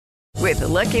With the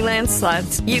Lucky Land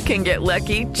Slots, you can get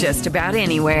lucky just about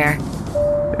anywhere.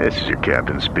 This is your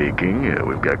captain speaking.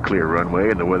 We've got clear runway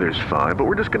and the weather's fine, but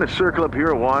we're just going to circle up here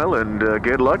a while and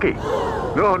get lucky.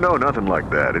 No, nothing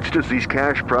like that. It's just these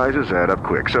cash prizes add up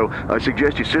quick. So I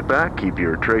suggest you sit back, keep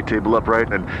your tray table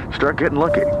upright, and start getting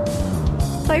lucky.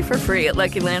 Play for free at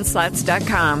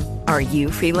LuckyLandSlots.com. Are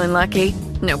you feeling lucky?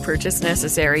 No purchase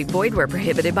necessary. Void where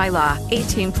prohibited by law.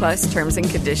 18+ terms and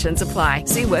conditions apply.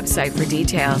 See website for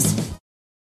details.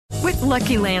 With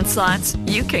Lucky Land Slots,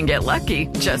 you can get lucky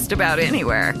just about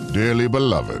anywhere. Dearly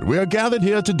beloved, we are gathered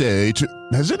here today to...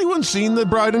 Has anyone seen the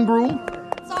bride and groom?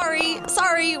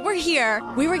 Sorry, we're here.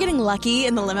 We were getting lucky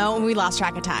in the limo and we lost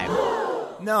track of time.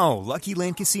 No, Lucky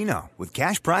Land Casino, with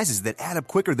cash prizes that add up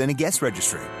quicker than a guest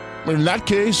registry. In that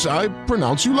case, I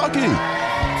pronounce you lucky.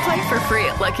 Play for free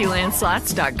at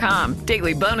LuckyLandSlots.com.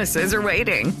 Daily bonuses are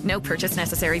waiting. No purchase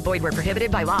necessary. Void where prohibited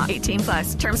by law.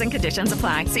 18+. Terms and conditions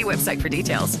apply. See website for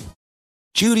details.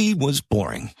 Judy was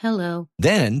boring. Hello.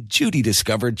 Then Judy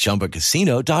discovered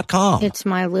ChumbaCasino.com. It's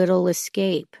my little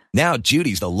escape. Now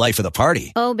Judy's the life of the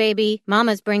party. Oh, baby,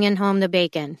 mama's bringing home the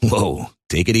bacon. Whoa,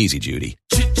 take it easy, Judy.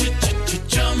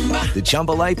 The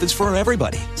Chumba life is for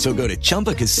everybody. So go to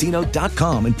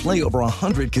ChumbaCasino.com and play over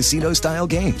 100 casino-style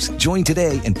games. Join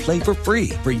today and play for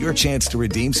free for your chance to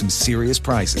redeem some serious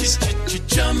prizes.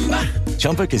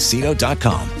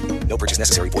 ChumbaCasino.com. No purchase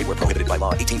necessary. Void where prohibited by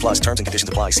law. 18+ terms and conditions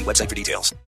apply. See website for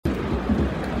details.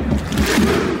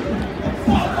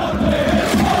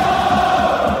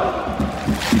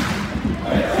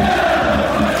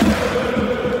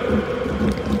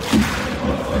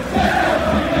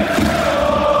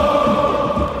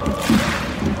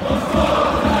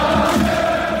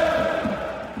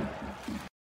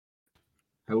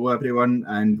 Hello everyone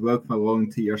and welcome along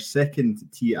to your second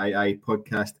TII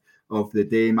podcast of the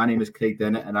day. My name is Craig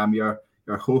Dennett and I'm your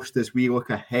host as we look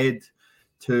ahead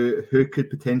to who could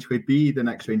potentially be the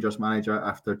next Rangers manager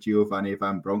after Giovanni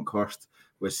Van Bronckhorst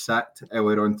was sacked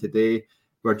earlier on today.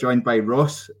 We're joined by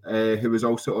Ross, who was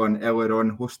also on earlier on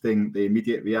hosting the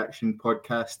Immediate Reaction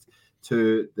podcast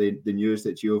to the news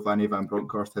that Giovanni Van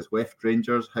Bronckhorst has left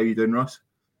Rangers. How are you doing, Ross?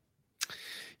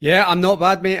 Yeah, I'm not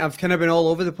bad, mate. I've kind of been all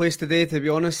over the place today, to be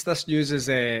honest. This news is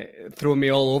throwing me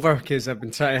all over because I've been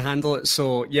trying to handle it.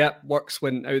 So, yeah, works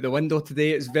went out the window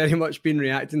today. It's very much been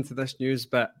reacting to this news.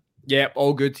 But, yeah,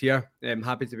 all good here. I'm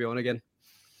happy to be on again.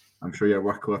 I'm sure your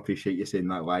work will appreciate you saying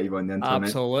that live on the internet.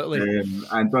 Absolutely.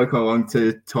 And welcome along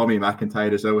to Tommy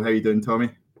McIntyre as well. How are you doing,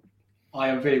 Tommy? I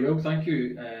am very well, thank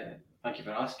you. Thank you for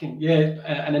asking. Yeah,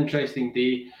 an interesting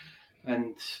day.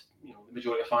 And, you know, the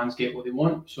majority of fans get what they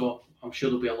want. So I'm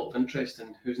sure there'll be a lot of interest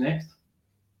in who's next.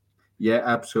 Yeah,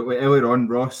 absolutely. Earlier on,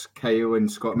 Ross, Kyle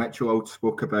and Scott Mitchell all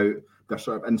spoke about their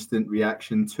sort of instant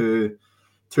reaction to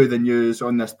the news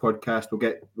on this podcast.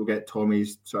 We'll get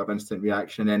Tommy's sort of instant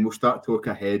reaction, and we'll start to look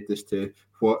ahead as to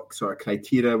what sort of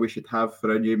criteria we should have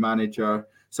for a new manager,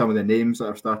 some of the names that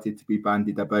have started to be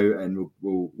bandied about, and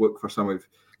we'll look for some of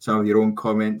your own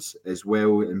comments as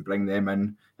well and bring them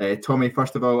in. Tommy,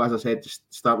 first of all, as I said,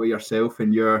 just start with yourself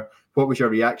and what was your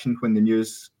reaction when the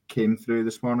news came through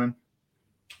this morning?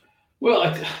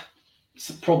 Well,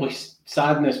 it's probably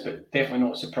sadness, but definitely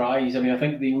not surprise. I mean, I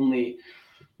think and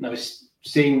I was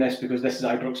saying this because this is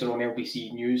Ibrox are on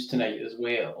LBC News tonight as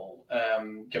well,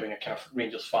 giving a kind of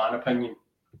Rangers fan opinion,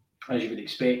 as you would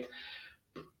expect.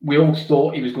 We all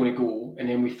thought he was going to go, and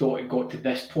then we thought it got to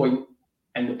this point,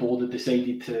 and the board had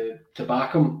decided to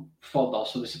back him further.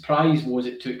 So the surprise was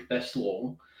it took this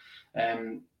long.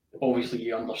 Obviously,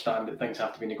 you understand that things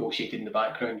have to be negotiated in the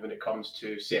background when it comes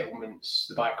to settlements,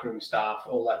 the backroom staff,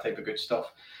 all that type of good stuff.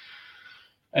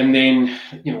 And then,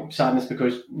 you know, sadness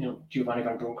because, you know, Giovanni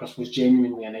Van Bronckhorst was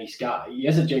genuinely a nice guy. He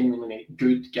is a genuinely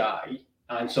good guy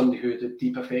and somebody who had a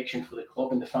deep affection for the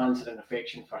club, and the fans had an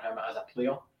affection for him as a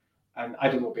player. And I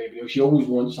don't know about everybody else, you always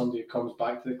want somebody who comes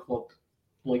back to the club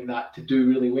like that to do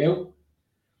really well.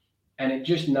 And it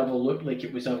just never looked like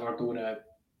it was ever going to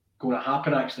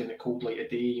happen, actually, in the cold light of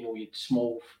day. You know, you had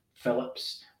small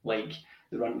Phillips, like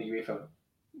the run to the UEFA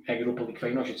Europa League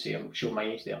final, I should say. I'm showing my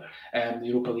age there. The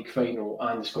Europa League final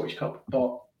and the Scottish Cup.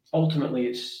 But ultimately,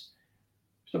 it's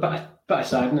a bit of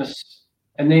sadness.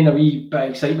 And then a wee bit of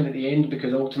excitement at the end,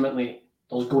 because ultimately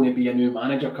there's going to be a new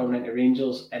manager coming into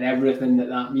Rangers and everything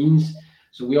that means.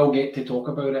 So we all get to talk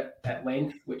about it at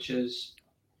length, which is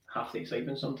half the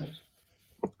excitement sometimes.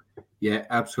 Yeah,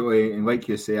 absolutely. And like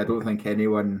you say, I don't think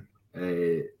anyone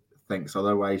thinks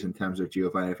otherwise in terms of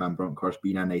Giovanni Van Bronckhorst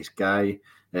being a nice guy.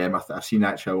 I've seen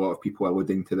actually a lot of people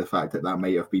alluding to the fact that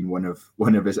might have been one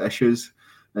of his issues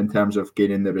in terms of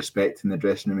gaining the respect in the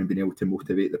dressing room and being able to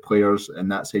motivate the players and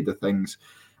that side of things.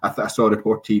 I saw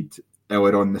reported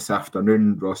earlier on this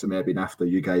afternoon, Ross, it may have been after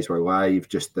you guys were live,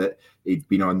 just that he'd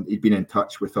been in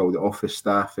touch with all the office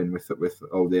staff and with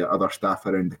all the other staff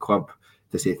around the club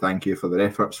to say thank you for their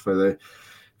efforts for the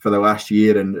last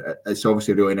year, and it's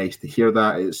obviously really nice to hear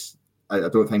that. I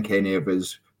don't think any of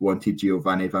us wanted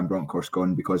Giovanni Van Bronckhorst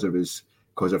gone because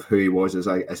of who he was as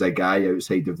a guy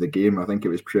outside of the game. I think it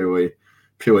was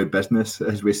purely business,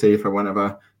 as we say, for want of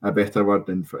a better word,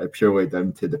 and purely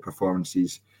down to the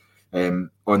performances on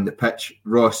the pitch.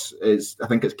 Ross, I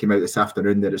think it's came out this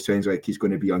afternoon that it sounds like he's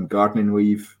going to be on gardening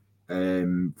leave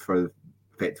for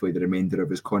effectively the remainder of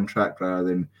his contract rather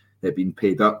than it being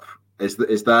paid up. Is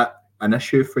that an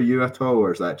issue for you at all,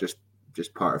 or is that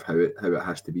just part of how it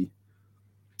has to be?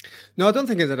 No, I don't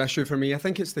think it's an issue for me. I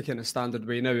think it's the kind of standard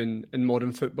way now in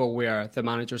modern football where the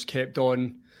manager's kept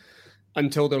on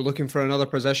until they're looking for another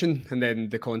position, and then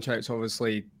the contract's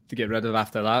obviously to get rid of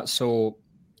after that. So,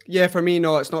 yeah, for me,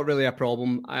 no, it's not really a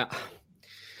problem.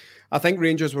 I think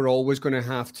Rangers were always going to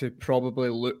have to probably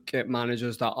look at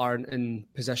managers that aren't in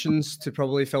positions to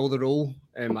probably fill the role.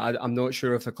 I'm not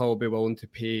sure if the club will be willing to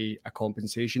pay a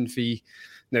compensation fee.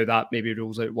 Now, that maybe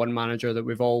rules out one manager that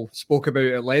we've all spoke about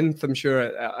at length, I'm sure,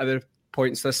 at other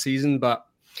points this season. But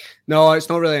no, it's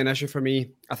not really an issue for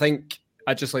me. I think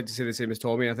I'd just like to say the same as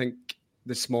Tommy. I think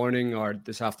this morning or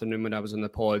this afternoon when I was on the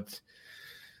pod,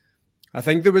 I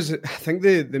think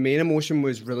the main emotion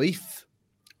was relief.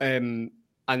 And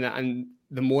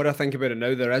the more I think about it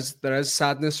now, there is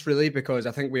sadness really, because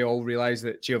I think we all realise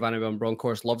that Giovanni Van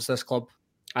Bronckhorst loves this club,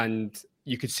 and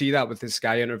you could see that with the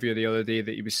Sky interview the other day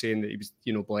that he was saying that he was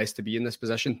blessed to be in this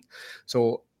position.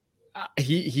 So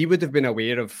he would have been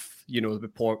aware of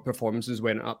the performances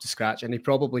went up to scratch, and he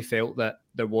probably felt that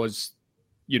there was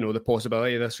the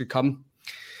possibility this would come.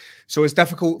 So it's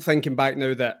difficult thinking back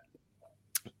now that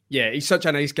he's such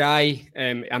a nice guy.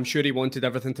 I'm sure he wanted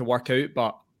everything to work out,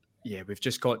 but yeah, we've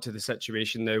just got to the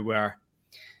situation now where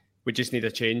we just need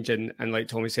a change. And like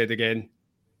Tommy said again,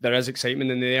 there is excitement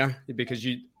in the air, because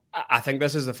I think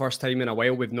this is the first time in a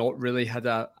while we've not really had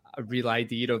a real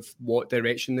idea of what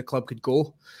direction the club could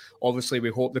go. Obviously, we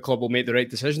hope the club will make the right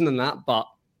decision in that, but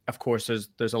of course,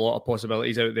 there's a lot of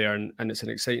possibilities out there, and it's an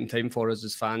exciting time for us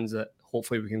as fans that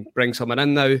hopefully we can bring someone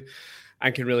in now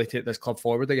and can really take this club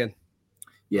forward again.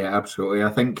 Yeah, absolutely. I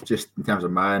think just in terms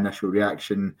of my initial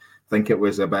reaction, I think it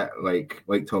was a bit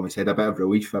like Tommy said, a bit of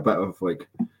relief, a bit of like,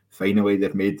 finally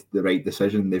they've made the right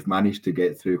decision. They've managed to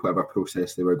get through whatever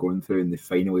process they were going through, and they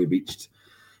finally reached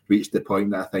the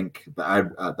point that I think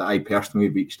that I personally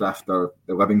reached after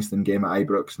the Livingston game at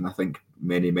Ibrox, and I think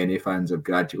many fans have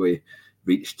gradually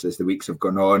reached as the weeks have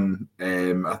gone on.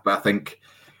 But I think,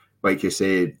 like you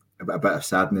say, a bit of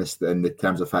sadness in the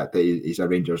terms of the fact that he's a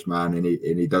Rangers man and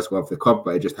he does love the club,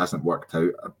 but it just hasn't worked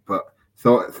out. But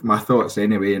my thoughts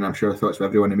anyway, and I'm sure thoughts of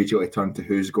everyone immediately turn to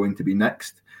who's going to be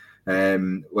next.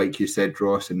 Like you said,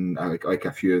 Ross, and like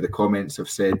a few of the comments have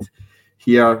said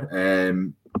here,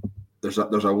 there's a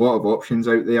lot of options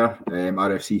out there.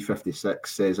 RFC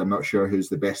 56 says, I'm not sure who's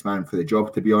the best man for the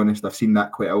job, to be honest. I've seen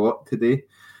that quite a lot today,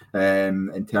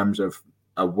 in terms of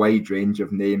a wide range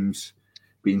of names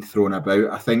being thrown about.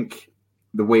 I think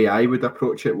the way I would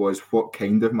approach it was, what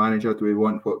kind of manager do we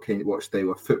want? What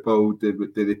style of football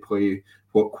do they play?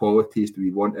 What qualities do we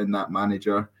want in that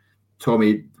manager?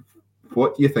 Tommy,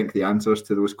 what do you think the answers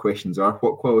to those questions are?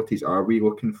 What qualities are we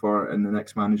looking for in the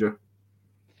next manager?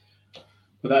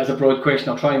 Well, that is a broad question.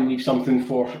 I'll try and leave something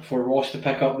for Ross to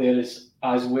pick up there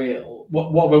as well. What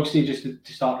I will say, just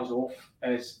to start us off,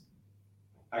 is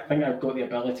I think I've got the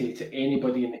ability to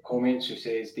anybody in the comments who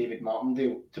says David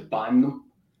Martindale to ban them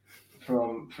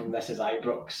from This Is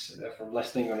Ibrox, from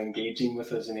listening or engaging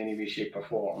with us in any way, shape or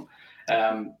form.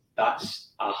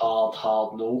 That's a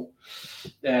hard no.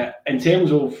 In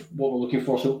terms of what we're looking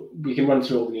for, so we can run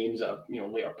through all the names at a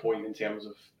later point in terms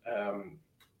of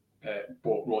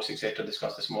what Ross etc.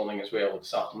 discussed this morning as well,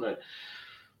 this afternoon.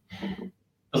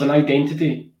 There's an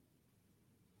identity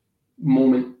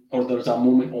moment, or there's a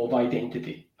moment of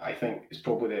identity, I think is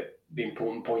probably the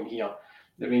important point here.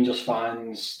 The Rangers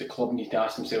fans, the club need to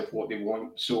ask themselves what they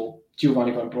want. So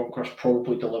Giovanni Van Bronckhorst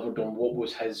probably delivered on what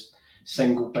was his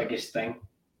single biggest thing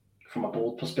from a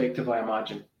board perspective, I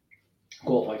imagine.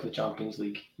 Qualify for the Champions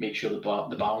League, make sure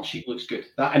the balance sheet looks good.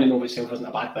 That in and of itself isn't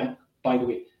a bad thing, by the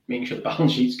way, making sure the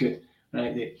balance sheet's good.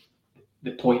 Right?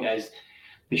 The point is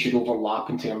they should overlap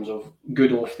in terms of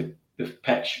good off the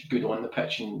pitch, good on the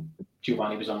pitch, and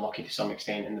Giovanni was unlucky to some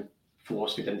extent, and the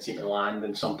philosophy didn't seem to land,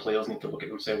 and some players need to look at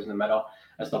themselves in the mirror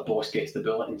as their boss gets the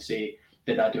bullet and say,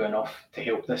 did I do enough to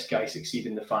help this guy succeed,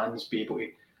 and the fans be able to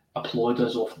applaud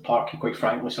us off the park? And quite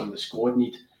frankly, some of the squad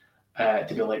need to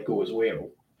be let go as well.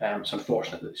 It's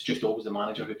unfortunate that it's just always the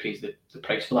manager who pays the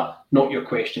price for that. Not your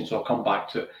question, so I'll come back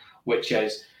to it, which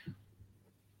is,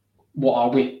 what are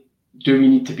we? Do we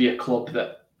need to be a club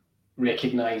that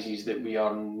recognises that we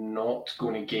are not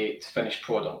going to get finished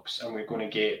products and we're going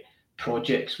to get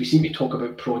projects? We seem to talk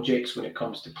about projects when it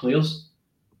comes to players.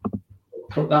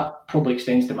 That probably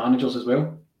extends to managers as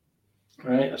well,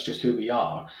 right? That's just who we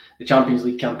are. The Champions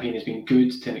League campaign has been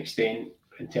good to an extent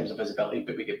in terms of visibility,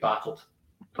 but we get battled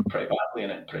pretty badly in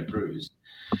it, pretty bruised.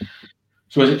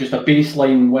 So is it just a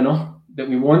baseline winner that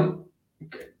we want?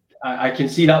 I can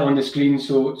see that on the screen.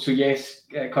 So yes,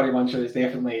 Curry Muncher is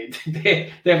definitely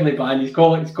banned. He's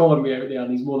calling me out there,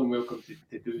 and he's more than welcome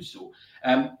to do so.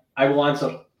 I will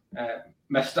answer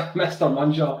Mr.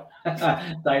 Muncher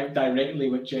directly,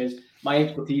 which is, my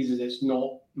expertise is it's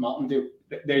not Martindale.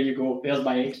 There you go. There's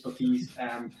my expertise.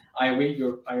 I await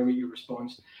your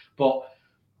response. But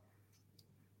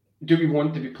do we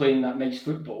want to be playing that nice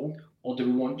football, or do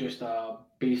we want just a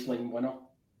baseline winner?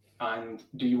 And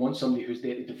do you want somebody who's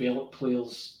there to develop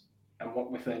players and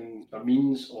work within their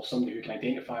means, or somebody who can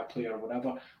identify a player or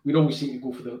whatever? We'd always seem to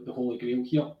go for the Holy Grail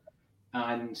here.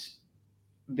 And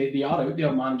they are out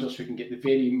there, managers who can get the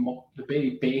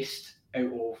very best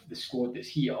out of the squad that's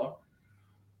here.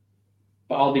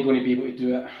 But are they going to be able to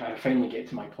do it? I finally get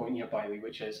to my point here, by the way,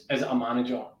 which is it a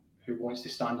manager who wants to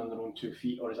stand on their own 2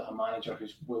 feet, or is it a manager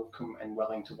who's welcome and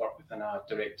willing to work within a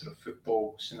director of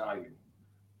football scenario?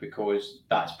 Because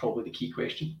that's probably the key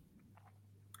question.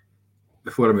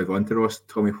 Before I move on to Ross,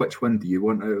 Tommy, which one do you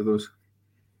want out of those?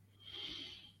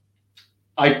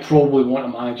 I probably want a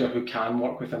manager who can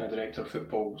work within a director of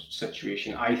football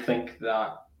situation. I think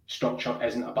that structure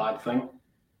isn't a bad thing.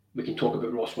 We can talk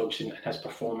about Ross Wilson and his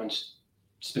performance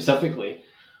specifically,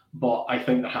 but I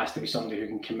think there has to be somebody who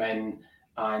can come in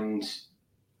and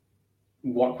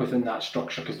work within that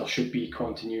structure, because there should be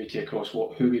continuity across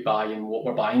who we buy and what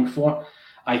we're buying for.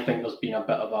 I think there's been a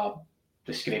bit of a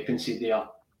discrepancy there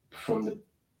from the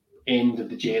end of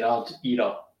the Gerrard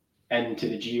era into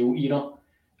the Gio era,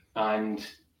 and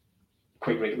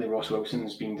quite rightly Ross Wilson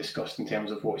is being discussed in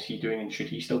terms of what's he doing and should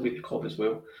he still be at the club as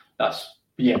well. But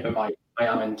I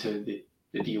am into the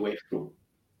DOF role.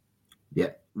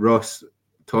 Yeah, Ross,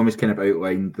 Tommy's kind of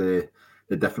outlined the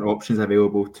different options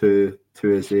available to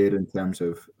us there in terms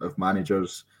of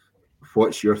managers.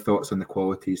 What's your thoughts on the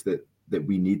qualities that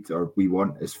we need or we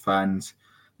want as fans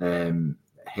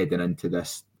heading into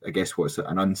this, I guess, what's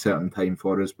an uncertain time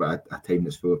for us, but a time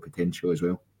that's full of potential as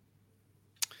well?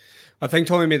 I think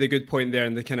Tommy made a good point there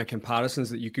in the kind of comparisons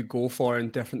that you could go for in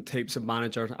different types of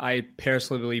manager. I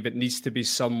personally believe it needs to be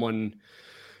someone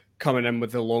coming in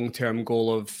with the long-term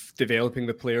goal of developing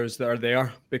the players that are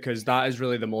there, because that is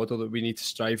really the model that we need to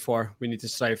strive for. We need to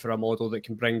strive for a model that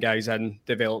can bring guys in,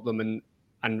 develop them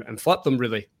and flip them,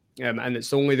 really. And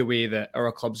it's only the way that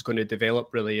our club's going to develop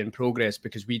really and progress,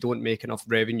 because we don't make enough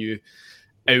revenue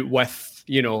out with,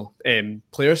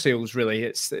 player sales,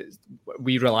 really.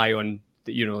 We rely on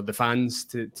the fans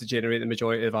to generate the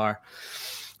majority of our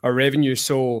revenue.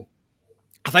 So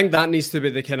I think that needs to be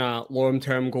the kind of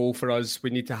long-term goal for us. We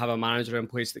need to have a manager in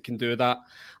place that can do that.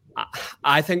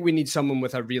 I think we need someone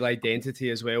with a real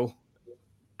identity as well.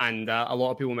 And a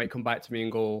lot of people might come back to me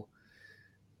and go,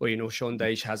 well, Sean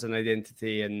Dyche has an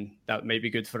identity and that might be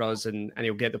good for us, and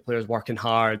he'll get the players working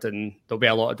hard and there'll be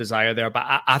a lot of desire there.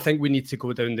 But I think we need to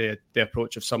go down the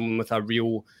approach of someone with a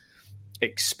real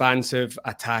expansive,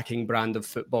 attacking brand of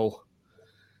football.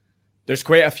 There's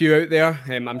quite a few out there.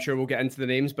 I'm sure we'll get into the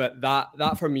names, but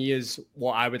that for me is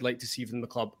what I would like to see from the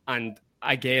club. And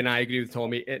again, I agree with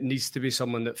Tommy. It needs to be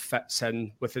someone that fits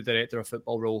in with the director of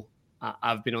football role.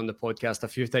 I've been on the podcast a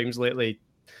few times lately,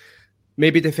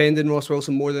 maybe defending Ross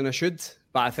Wilson more than I should,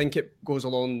 but I think it goes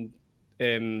along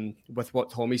with what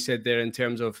Tommy said there in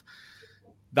terms of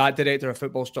that director of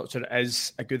football structure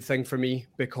is a good thing for me,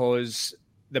 because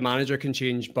the manager can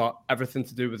change, but everything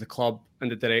to do with the club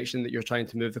and the direction that you're trying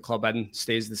to move the club in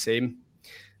stays the same.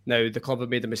 Now, the club have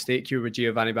made a mistake here with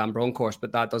Giovanni Van Bronckhorst,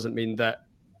 but that doesn't mean that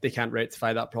they can't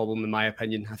rectify that problem, in my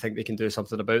opinion. I think they can do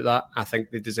something about that. I think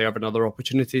they deserve another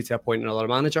opportunity to appoint another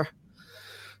manager.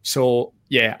 So,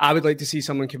 yeah, I would like to see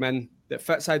someone come in that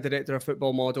fits our director of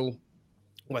football model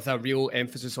with a real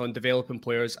emphasis on developing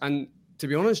players. And to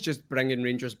be honest, just bringing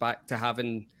Rangers back to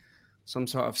having some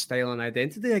sort of style and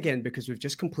identity again, because we've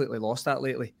just completely lost that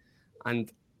lately.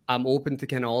 And I'm open to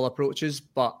kind of all approaches,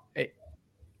 but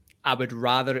I would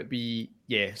rather it be,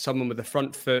 someone with the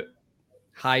front foot,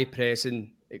 high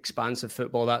pressing, expansive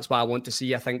football. That's what I want to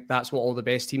see. I think that's what all the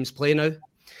best teams play now.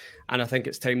 And I think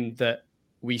it's time that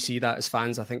we see that as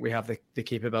fans. I think we have the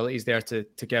capabilities there to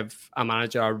give a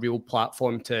manager a real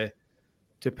platform to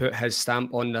to put his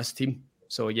stamp on this team.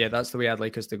 So yeah, that's the way I'd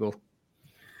like us to go.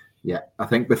 Yeah, I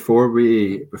think before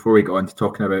we got on to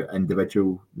talking about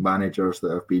individual managers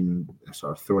that have been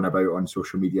sort of thrown about on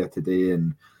social media today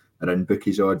and around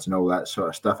bookies odds and all that sort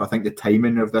of stuff, I think the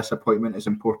timing of this appointment is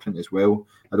important as well.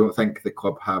 I don't think the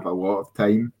club have a lot of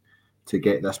time to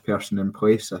get this person in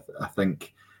place. I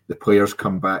think the players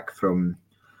come back from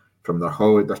their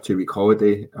 2-week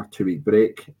holiday or 2-week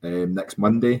break next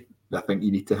Monday. I think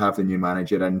you need to have the new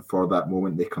manager in for that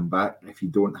moment they come back. If you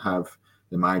don't have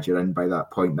the manager in by that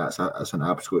point, that's an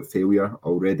absolute failure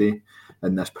already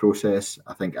in this process.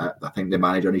 I think the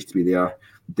manager needs to be there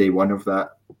day one of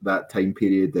that time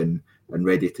period and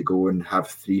ready to go and have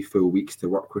 3 full weeks to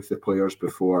work with the players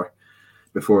before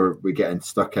we get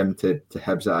stuck into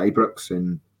Hibs at Ibrox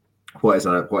and what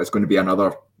is going to be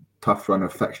another tough run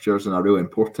of fixtures and a really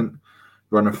important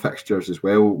run of fixtures as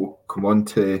well. We'll come on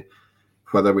to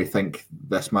whether we think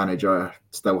this manager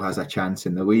still has a chance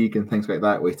in the league and things like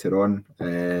that later on.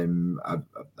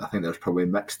 I think there's probably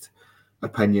mixed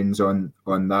opinions on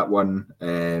that one.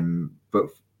 But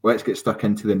let's get stuck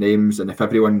into the names, and if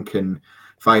everyone can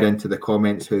fire into the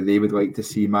comments who they would like to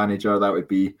see manager, that would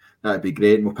be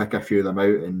great. And we'll pick a few of them out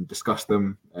and discuss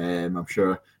them. I'm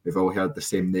sure we've all heard the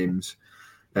same names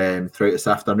throughout this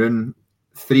afternoon.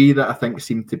 3 that I think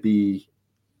seem to be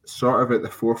sort of at the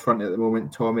forefront at the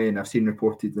moment, Tommy, and I've seen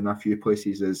reported in a few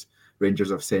places as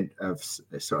Rangers have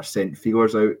sent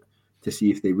feelers out to see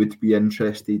if they would be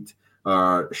interested,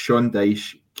 are Sean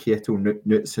Dyche, Kjetil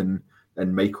Knutsen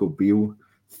and Michael Beale.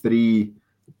 3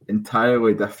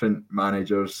 entirely different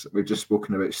managers. We've just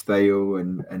spoken about style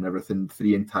and everything.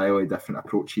 3 entirely different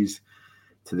approaches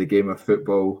to the game of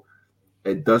football.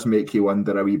 It does make you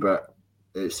wonder a wee bit.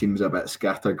 It seems a bit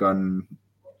scattergun.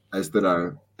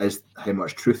 Is how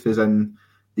much truth is in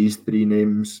these 3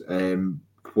 names?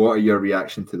 What are your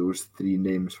reaction to those 3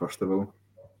 names, first of all?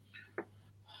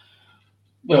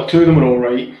 Well, 2 of them are all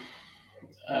right.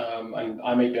 And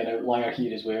I might be an outlier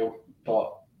here as well,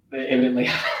 but evidently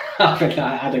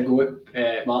I had a go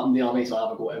at Martin there. I might as well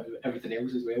have a go at everything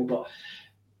else as well. But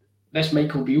this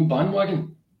Michael Beale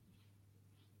bandwagon,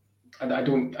 I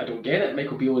don't get it.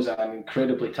 Michael Beale is an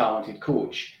incredibly talented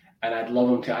coach, and I'd love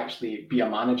him to actually be a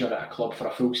manager at a club for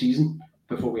a full season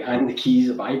before we hand the keys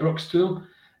of Ibrox to him.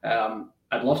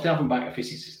 I'd love to have him back if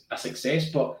he's a success,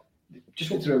 but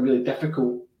just went through a really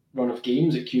difficult run of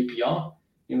games at QPR.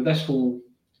 This whole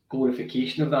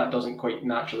glorification of that doesn't quite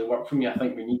naturally work for me. I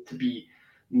think we need to be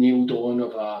nailed on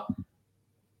of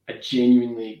a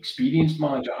genuinely experienced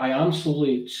manager. I am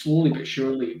slowly but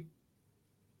surely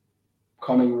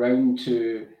coming round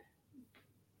to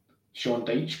Sean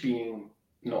Dyche being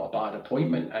not a bad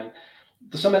appointment. And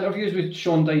there's some interviews with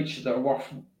Sean Dyche that are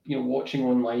worth watching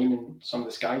online and some of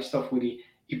the Sky stuff where he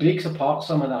breaks apart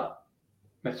some of that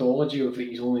mythology of that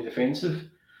he's only defensive.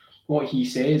 What he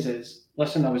says is,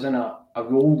 listen, I was in a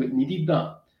role that needed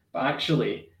that, but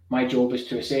actually my job is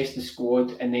to assess the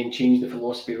squad and then change the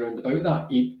philosophy around about that.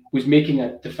 He was making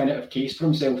a definitive case for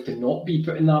himself to not be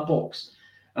put in that box.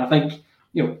 And I think,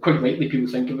 quite rightly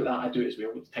people think about that. I do it as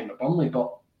well with the time at Burnley,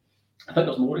 but I think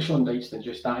there's more to Sean Dyche than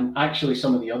just that. And actually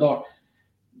some of the other,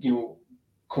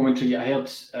 commentary I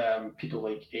heard, people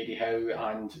like Eddie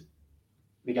Howe and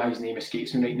the guy's name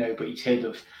escapes me right now, but he's head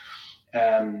of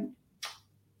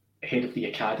the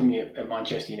academy at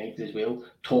Manchester United as well,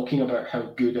 talking about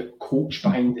how good a coach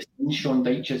behind the scenes Sean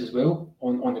Dyche is as well,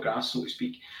 on the grass, so to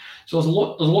speak. So there's a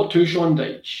lot to Sean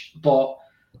Dyche, but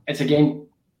it's again,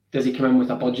 does he come in with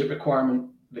a budget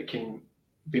requirement that can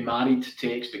be married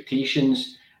to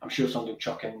expectations? I'm sure somebody will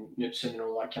chuck in Knutsen and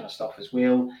all that kind of stuff as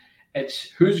well. It's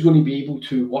who's going to be able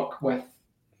to work with,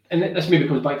 and this maybe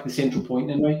goes back to the central point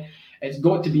anyway. It's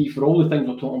got to be, for all the things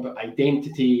we're talking about,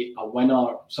 identity, a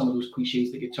winner, some of those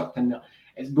cliches that get chucked in there.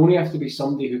 It's going to have to be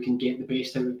somebody who can get the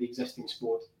best out of the existing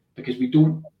squad, because we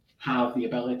don't have the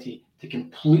ability to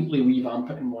completely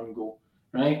revamp it in one go,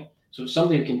 right? So it's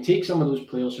somebody who can take some of those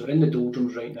players who are in the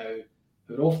doldrums right now,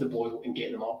 who are off the boil, and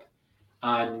get them up.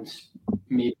 And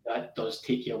maybe that does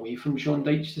take you away from Sean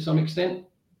Dyche to some extent.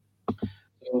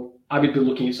 So I would be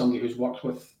looking at somebody who's worked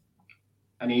with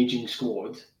an ageing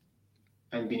squad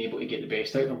and being able to get the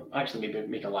best out of them. Actually, maybe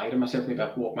make a liar of myself, maybe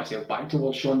I walk myself back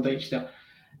towards Sean Dyche there.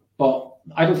 But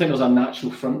I don't think there's a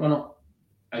natural front runner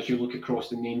as you look across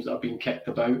the names that are being kicked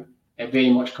about. It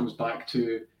very much comes back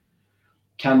to,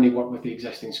 can they work with the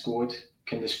existing squad?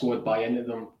 Can the squad buy into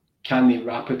them? Can they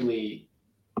rapidly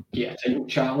get a title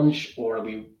challenge, or are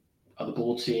the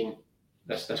board saying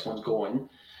this one's going,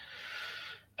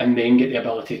 and then get the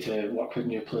ability to work with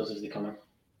new players as they come in?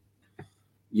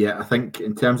 Yeah, I think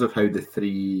in terms of how the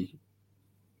 3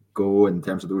 go in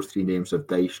terms of those three names of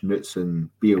Dyche, Knutson,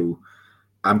 Beale,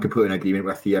 I'm completely in agreement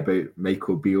with you about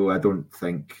Michael Beale. I don't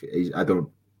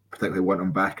particularly want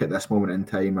him back at this moment in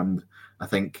time, and I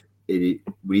think we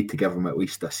need to give him at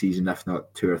least a season, if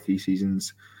not 2 or 3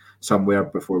 seasons, somewhere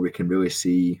before we can really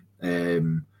see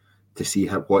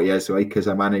what he is like as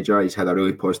a manager. He's had a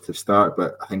really positive start,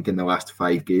 but I think in the last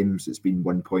 5 games it's been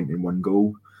 1 point and 1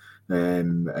 goal.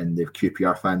 And the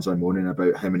QPR fans are moaning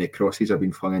about how many crosses have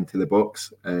been flung into the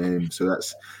box. So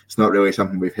it's not really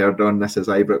something we've heard on this as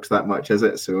Ibrox that much, is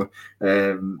it? So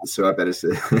I bet it's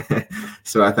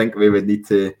so I think we would need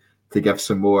to give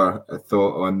some more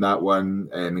thought on that one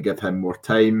and give him more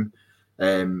time.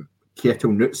 Kjetil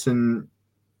Knutson,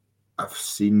 I've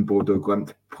seen Bodo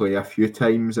Glimt play a few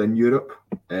times in Europe,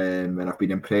 and I've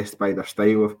been impressed by their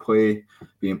style of play,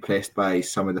 been impressed by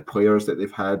some of the players that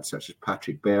they've had, such as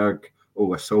Patrick Berg,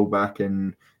 Ola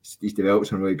Solbakken. He's developed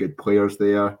some really good players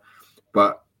there.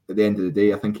 But at the end of the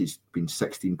day, I think he's been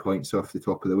 16 points off the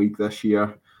top of the league this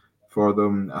year for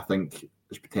them. I think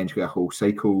there's potentially a whole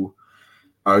cycle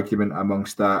argument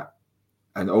amongst that.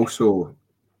 And also,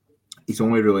 he's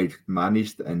only really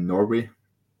managed in Norway,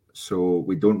 so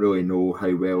we don't really know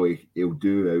how well he'll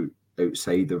do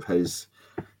outside of his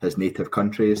native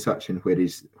country as such, and where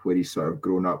he's sort of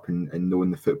grown up and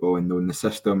known the football and known the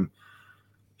system.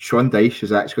 Sean Dyche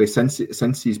is actually,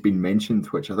 since he's been mentioned,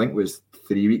 which I think was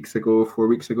 4 weeks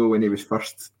ago when he was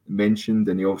first mentioned,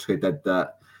 and he obviously did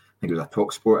that, I think it was a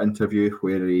TalkSport interview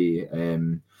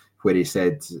where he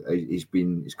said he's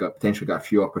potentially got a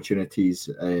few opportunities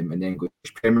in the English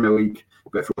Premier League,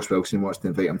 but if Ross Wilson wants to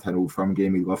invite him to an Old Firm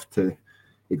game, he'd love to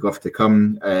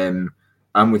come.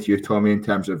 I'm with you, Tommy, in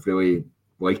terms of really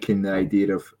liking the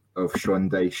idea of Sean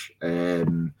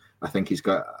Dyche. I think he's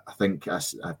got. I think I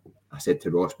said to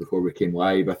Ross before we came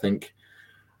live, I think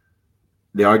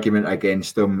the argument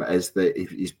against him is that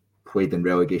he's played in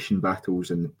relegation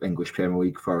battles in the English Premier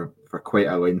League for quite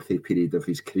a lengthy period of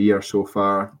his career so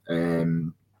far.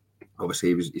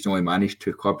 Obviously, he's only managed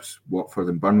 2 clubs, Watford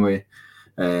and Burnley.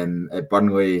 At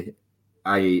Burnley,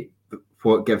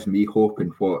 what gives me hope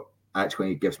and what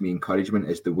actually gives me encouragement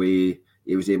is the way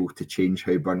he was able to change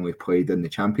how Burnley played in the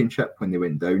Championship when they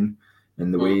went down,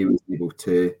 and the way he was able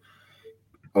to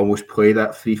almost play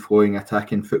that free-flowing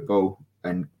attacking football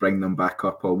and bring them back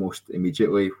up almost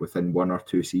immediately within 1 or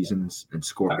 2 seasons and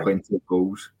score plenty of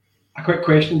goals. A quick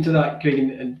question to that, Craig,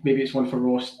 and maybe it's one for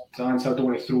Ross to answer. I don't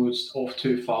want to throw us off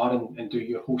too far and do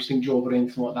your hosting job or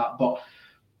anything like that, but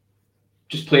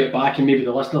just play it back and maybe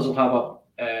the listeners will have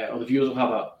or the viewers will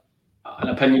have an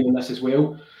opinion on this as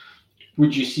well.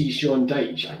 Would you see Sean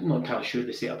Dyche, I'm not entirely sure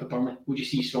they set up at Burnley, would you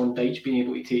see Sean Dyche being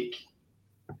able to take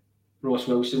Ross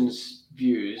Wilson's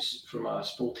views from a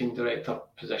sporting director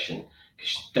position?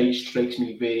 Because Dyche strikes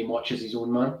me very much as his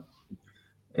own man.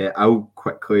 I'll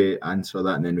quickly answer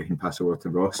that and then we can pass over to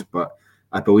Ross. But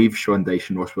I believe Sean Dyche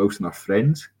and Ross Wilson are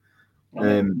friends.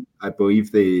 I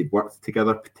believe they worked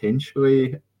together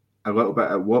potentially a little bit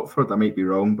at Watford. I might be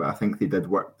wrong, but I think they did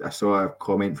work. I saw a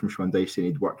comment from Sean Dyche saying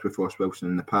he'd worked with Ross Wilson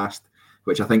in the past,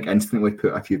 which I think instantly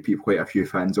put quite a few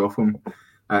fans off him,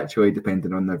 actually,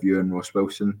 depending on their view on Ross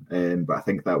Wilson. But I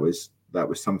think that was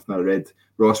something I read.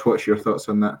 Ross, what's your thoughts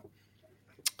on that?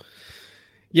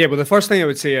 Yeah, well, the first thing I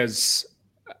would say is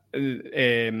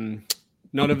none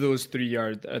of those 3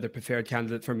 are the preferred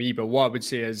candidate for me. But what I would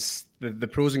say is the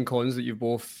pros and cons that you've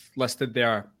both listed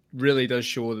there really does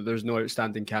show that there's no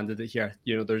outstanding candidate here.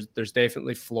 You know, there's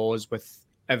definitely flaws with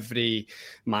every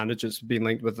manager that's been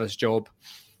linked with this job.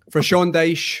 For Sean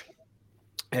Dyche,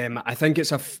 I think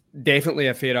it's definitely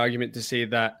a fair argument to say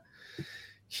that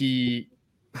he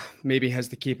maybe has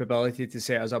the capability to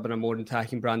set us up in a more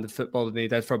attacking brand of football than he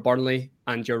did for Burnley.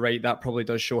 And you're right, that probably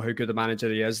does show how good a manager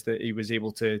he is, that he was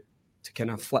able to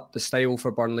kind of flip the style for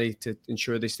Burnley to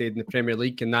ensure they stayed in the Premier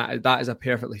League. And that is a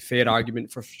perfectly fair argument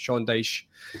for Sean Dyche.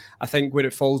 I think where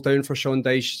it falls down for Sean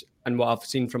Dyche, and what I've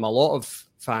seen from a lot of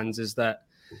fans, is that,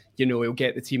 you know, he'll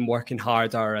get the team working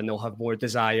harder and they'll have more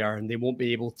desire and they won't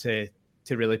be able to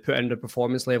really put in the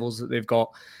performance levels that they've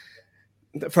got.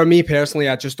 For me personally,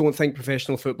 I just don't think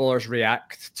professional footballers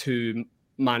react to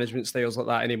management styles like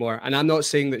that anymore. And I'm not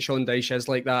saying that Sean Dyche is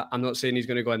like that. I'm not saying he's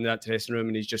going to go into that dressing room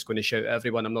and he's just going to shout at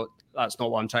everyone. That's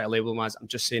not what I'm trying to label him as. I'm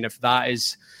just saying if that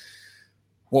is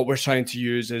what we're trying to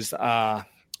use as a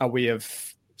way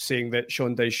of saying that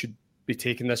Sean Dyche should be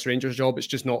taking this Rangers job, it's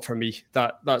just not for me.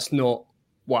 That's not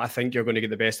what I think you're going to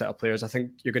get the best out of players. I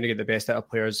think you're going to get the best out of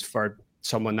players for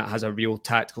someone that has a real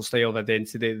tactical style of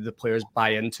identity that the players buy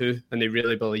into and they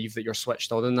really believe that you're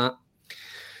switched on in that.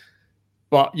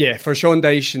 But yeah, for Sean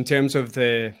Dyche, in terms of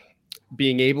the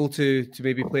being able to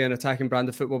maybe play an attacking brand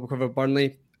of football because of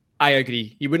Burnley, I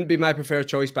agree. He wouldn't be my preferred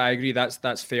choice, but I agree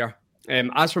that's fair.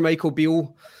 As for Michael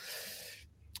Beale,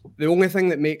 the only thing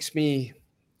that makes me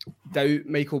doubt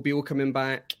Michael Beale coming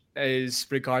back is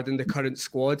regarding the current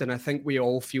squad, and I think we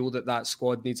all feel that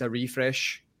squad needs a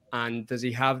refresh. And does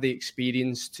he have the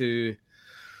experience to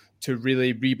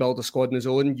really rebuild a squad on his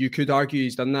own? You could argue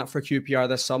he's done that for QPR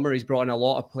this summer. He's brought in a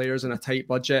lot of players in a tight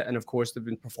budget, and of course they've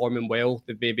been performing well.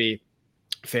 They've maybe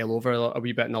fell over a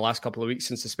wee bit in the last couple of weeks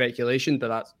since the speculation,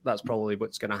 but that's probably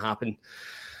what's going to happen.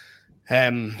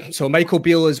 So Michael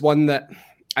Beale is one that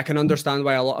I can understand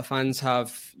why a lot of fans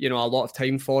have, a lot of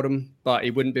time for him, but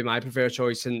he wouldn't be my preferred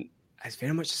choice. And it's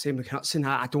very much the same with Knutsen.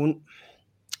 I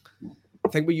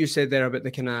think what you said there about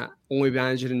the kind of only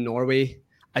manager in Norway,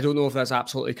 I don't know if that's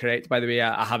absolutely correct, by the way.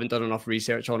 I haven't done enough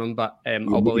research on him, but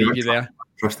I'll believe you there.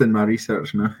 Trusting my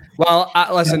research now. Well,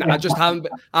 listen, I just haven't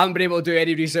been able to do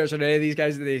any research on any of these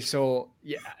guys today. So,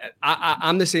 yeah,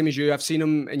 I'm the same as you. I've seen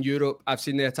him in Europe. I've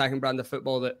seen the attacking brand of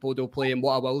football that Bodo play. And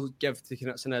what I will give to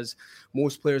Knutsen is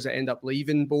most players that end up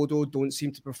leaving Bodo don't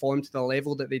seem to perform to the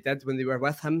level that they did when they were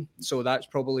with him. So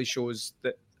that probably shows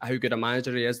that how good a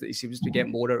manager he is, that he seems to get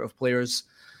more out of players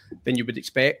than you would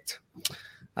expect.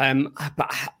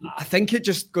 But I think it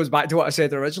just goes back to what I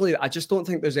said originally. I just don't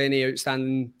think there's any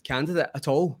outstanding candidate at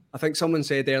all. I think someone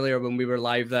said earlier when we were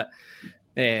live that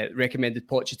recommended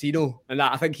Pochettino, and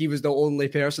that I think he was the only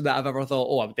person that I've ever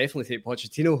thought, I would definitely take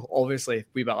Pochettino. Obviously, a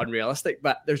wee bit unrealistic,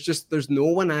 but there's no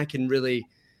one I can really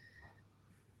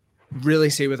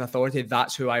say with authority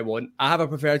that's who I want. I have a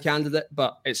preferred candidate,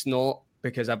 but it's not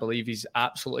because I believe he's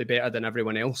absolutely better than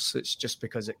everyone else. It's just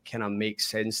because it kind of makes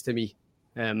sense to me.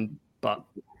 But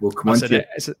we'll come on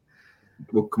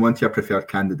to your preferred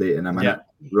candidate in a minute,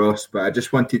 Ross. But I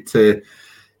just wanted to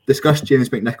discuss James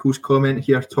McNichol's comment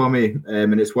here, Tommy.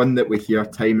 And it's one that we hear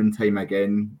time and time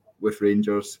again with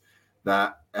Rangers,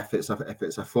 that if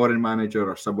it's a foreign manager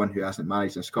or someone who hasn't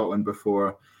managed in Scotland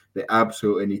before, they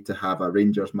absolutely need to have a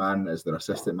Rangers man as their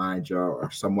assistant manager,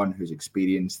 or someone who's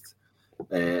experienced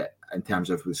in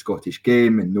terms of the Scottish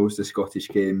game and knows the Scottish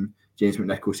game. James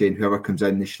McNichol saying whoever comes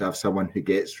in, they should have someone who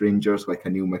gets Rangers, like a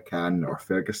Neil McCann or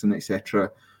Ferguson, etc.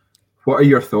 What are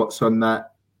your thoughts on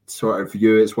that sort of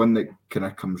view? It's one that kind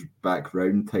of comes back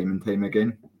round time and time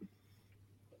again.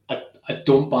 I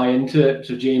don't buy into it.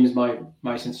 So James,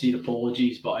 my sincere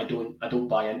apologies, but I don't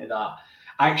buy into that.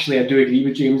 Actually, I do agree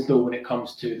with James though when it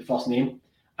comes to the first name.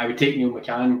 I would take Neil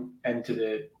McCann into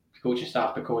the coaching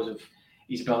staff because of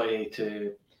his ability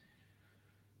to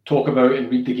talk about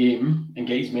and read the game and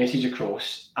get his message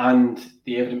across, and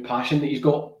the evident passion that he's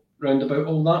got round about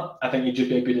all that. I think he'd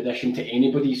just be a good addition to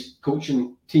anybody's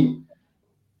coaching team,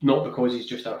 not because he's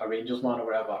just a Rangers man or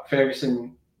whatever.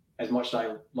 Ferguson, as much as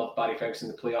I love Barry Ferguson,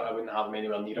 the player, I wouldn't have him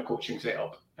anywhere near a coaching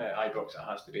setup at Ibrox.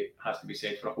 It has to be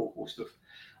said for a whole host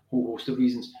of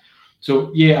reasons.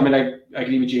 So yeah, I mean, I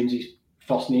agree with James's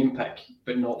first name pick,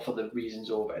 but not for the reasons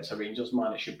of it's a Rangers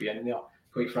man, it should be in there.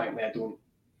 Quite frankly, I don't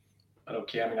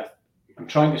care. I mean, I'm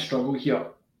trying to struggle here,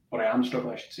 or I am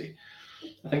struggling, I should say.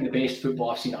 I think the best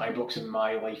football I've seen at Ibrox in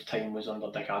my lifetime was under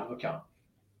Dick Advocaat.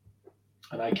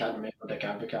 And I can't remember Dick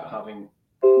Advocaat having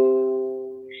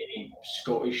any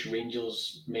Scottish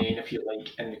Rangers men, if you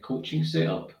like, in the coaching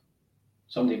setup.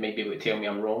 Somebody might be able to tell me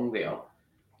I'm wrong there,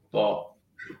 but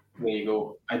there you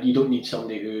go. And you don't need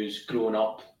somebody who's grown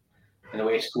up in the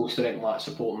West Coast or anything like that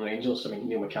supporting the Rangers. I mean,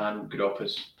 Neil McCann grew up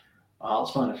as a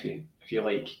Hearts fan, if you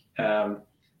like,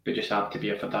 but just happened to be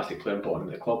a fantastic player important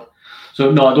in the club.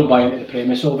 So no, I don't buy into the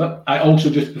premise of it. I also,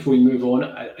 just before we move on,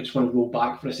 I just want to roll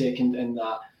back for a second in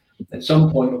that at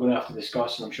some point we're going to have to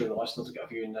discuss, and I'm sure the listeners will get a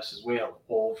view in this as well,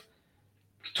 of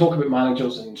talk about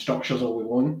managers and structures all we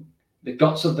want. The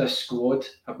guts of this squad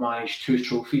have managed 2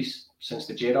 trophies since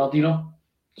the Gerrard era,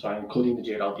 including the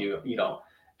Gerrard era.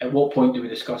 At what point do we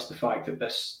discuss the fact that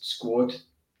this squad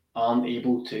aren't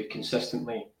able to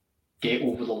consistently get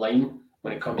over the line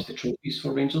when it comes to trophies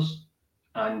for Rangers,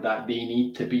 and that they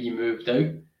need to be moved out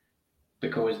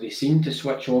because they seem to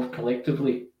switch off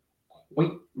collectively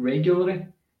quite regularly,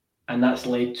 and that's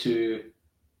led to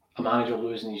a manager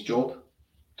losing his job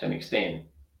to an extent.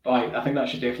 But I think that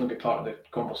should definitely be part of the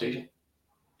conversation.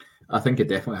 I think it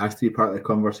definitely has to be part of the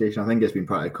conversation. I think it's been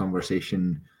part of the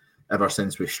conversation ever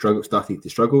since we started to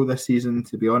struggle this season,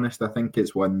 to be honest. I think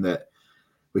it's one that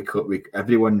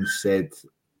everyone said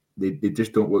they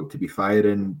just don't look to be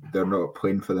firing. They're not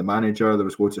playing for the manager. There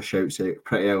was loads of shouts out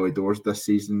pretty early doors this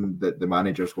season that the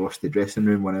manager's lost the dressing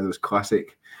room, one of those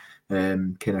classic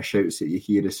kind of shouts that you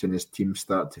hear as soon as teams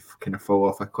start to kind of fall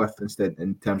off a cliff instead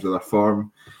in terms of their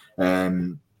form.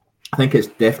 I think it's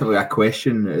definitely a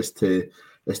question as to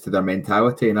their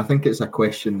mentality, and I think it's a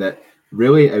question that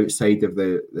really outside of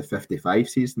the 55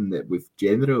 season that we've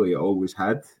generally always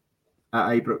had at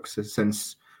Ibrox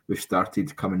since we've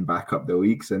started coming back up the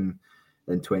leagues since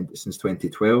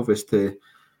 2012, is to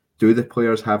do the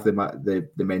players have the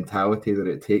mentality that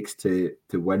it takes to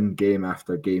win game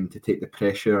after game, to take the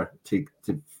pressure, to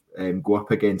go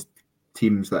up against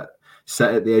teams that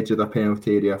sit at the edge of the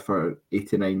penalty area for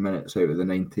 89 minutes out of the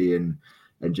 90 and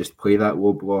just play that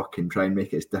low block and try and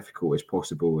make it as difficult as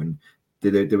possible. And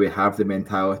do we have the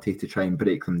mentality to try and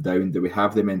break them down? Do we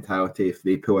have the mentality, if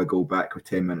they pull a goal back with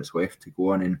 10 minutes left, to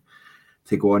go on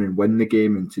and win the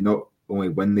game, and to not only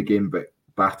win the game but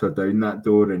batter down that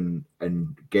door and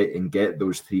get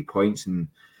those 3 points and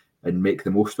make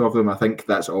the most of them? I think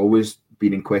that's always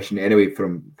been in question anyway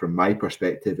from my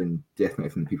perspective, and definitely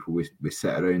from the people we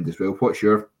sit around as well. What's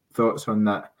your thoughts on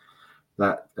that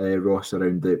Ross,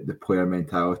 around the player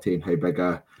mentality and how big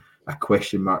a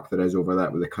question mark there is over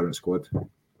that with the current squad?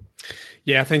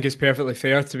 Yeah, I think it's perfectly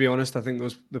fair, to be honest. I think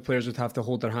the players would have to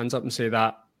hold their hands up and say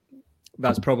that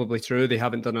that's probably true. They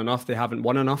haven't done enough. They haven't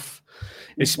won enough,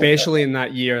 especially in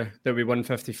that year that we won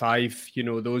 55.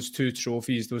 Those 2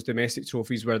 trophies, those domestic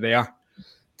trophies, were there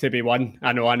to be won.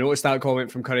 I know. I noticed that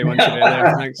comment from Curry Muncher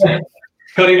there. Thanks.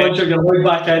 Curry Muncher, you're going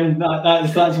back in.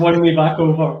 That's won me back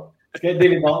over. Get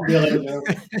David Martin.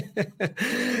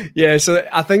 Yeah, so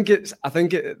I think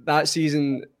that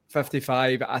season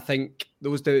 55. I think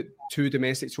those 2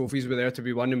 domestic trophies were there to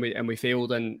be won, and we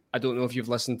failed. And I don't know if you've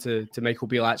listened to Michael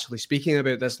Beale actually speaking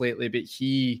about this lately, but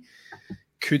he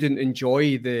couldn't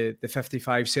enjoy the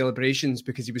 55 celebrations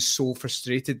because he was so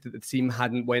frustrated that the team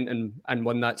hadn't went and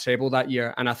won that treble that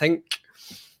year. And I think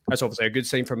that's obviously a good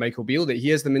sign for Michael Beale that he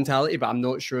has the mentality, but I'm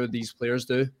not sure these players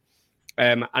do.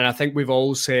 And I think we've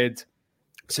all said,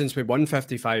 since we won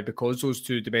 55, because those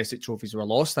 2 domestic trophies were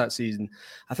lost that season,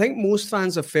 I think most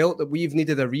fans have felt that we've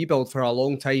needed a rebuild for a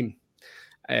long time.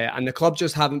 And the club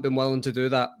just haven't been willing to do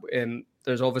that.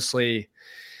 There's obviously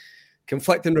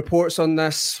conflicting reports on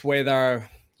this, whether,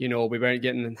 we weren't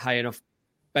getting high enough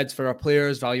bids for our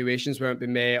players, valuations weren't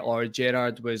being met, or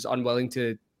Gerrard was unwilling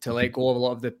to let go of a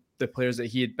lot of the players that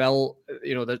he had built.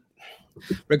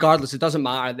 Regardless, it doesn't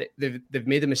matter. They've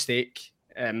made a mistake.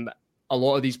 A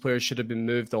lot of these players should have been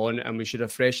moved on, and we should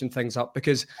have freshened things up,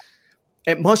 because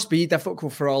it must be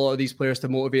difficult for a lot of these players to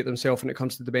motivate themselves when it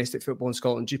comes to domestic football in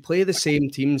Scotland. You play the same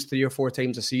teams 3 or 4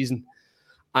 times a season.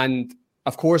 And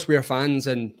of course, we are fans,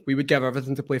 and we would give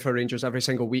everything to play for Rangers every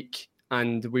single week.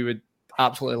 And we would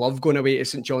absolutely love going away to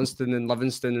St Johnstone and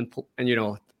Livingston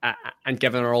and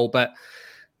giving our all. But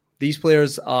these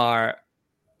players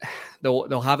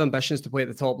they'll have ambitions to play at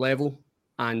the top level.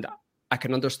 And I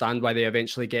can understand why they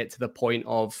eventually get to the point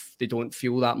of they don't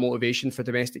feel that motivation for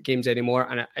domestic games anymore.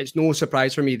 And it's no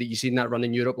surprise for me that you've seen that run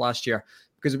in Europe last year,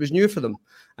 because it was new for them,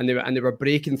 and they were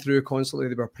breaking through constantly.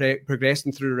 They were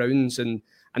progressing through rounds, and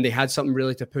they had something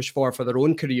really to push for their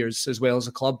own careers as well as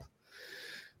a club.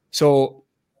 So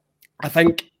I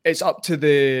think it's up to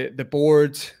the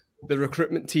board, the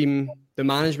recruitment team, the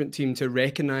management team to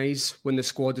recognise when the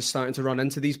squad is starting to run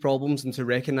into these problems, and to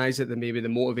recognise that maybe the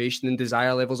motivation and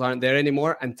desire levels aren't there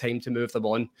anymore, and time to move them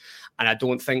on. And I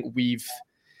don't think we've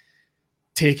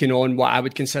taken on what I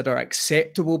would consider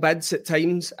acceptable bids at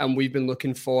times, and we've been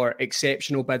looking for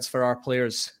exceptional bids for our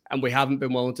players, and we haven't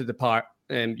been willing to depart.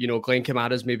 Glenn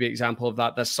Kamara's maybe an example of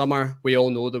that this summer. We all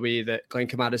know the way that Glenn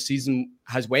Kamara's season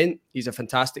has went. He's a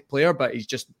fantastic player, but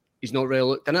he's not really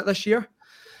looked in it this year.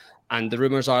 And the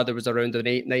rumours are there was around an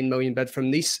 8-9 million bid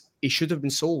from Nice. He should have been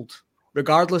sold.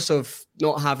 Regardless of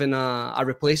not having a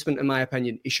replacement, in my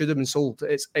opinion, he should have been sold.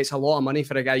 It's a lot of money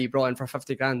for a guy you brought in for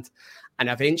 50 grand. And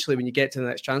eventually, when you get to the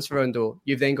next transfer window,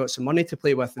 you've then got some money to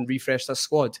play with and refresh this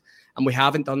squad. And we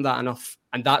haven't done that enough.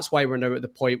 And that's why we're now at the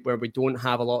point where we don't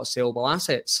have a lot of saleable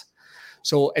assets.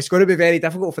 So it's going to be very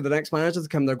difficult for the next manager to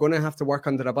come. They're going to have to work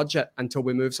under a budget until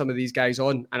we move some of these guys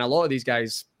on. And a lot of these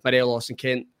guys, Morelos and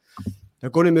Kent, they're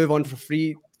going to move on for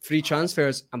free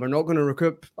transfers, and we're not going to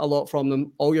recoup a lot from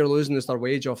them. All you're losing is their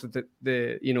wage off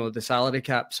the salary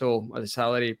cap, or the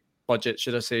salary budget,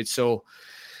 should I say. So,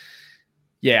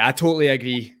 yeah, I totally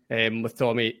agree with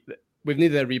Tommy. We've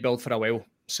needed a rebuild for a while.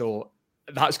 So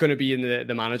that's going to be in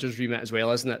the manager's remit as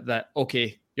well, isn't it? That,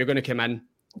 okay, you're going to come in,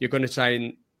 you're going to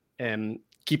try and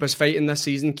keep us fighting this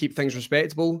season, keep things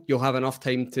respectable. You'll have enough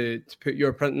time to put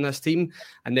your print in this team.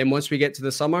 And then once we get to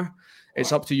the summer,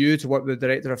 it's up to you to work with the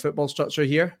director of football structure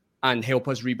here and help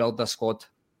us rebuild this squad.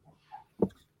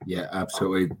 Yeah,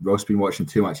 absolutely. Ross been watching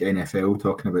too much NFL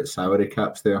talking about salary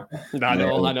caps there. I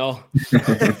know.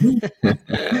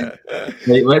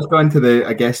 Right, let's go into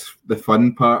the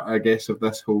fun part, of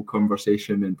this whole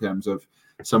conversation in terms of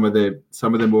some of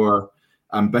the more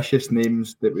ambitious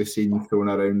names that we've seen thrown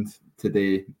around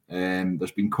today.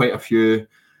 There's been quite a few.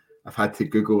 I've had to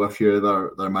Google a few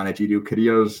of their managerial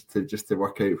careers to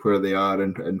work out where they are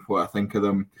and what I think of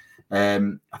them.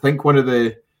 I think one of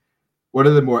the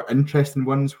more interesting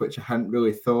ones, which I hadn't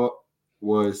really thought,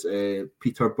 was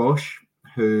Peter Bosz,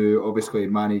 who obviously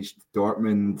managed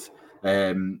Dortmund,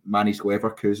 managed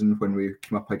Leverkusen when we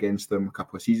came up against them a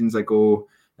couple of seasons ago,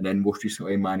 and then most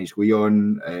recently managed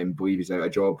Lyon. I believe he's out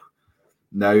of job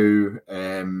now.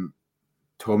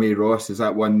 Tommy, Ross, is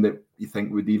that one that you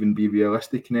think would even be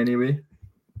realistic in any way?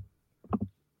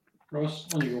 Ross,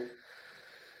 on you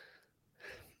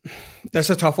go. That's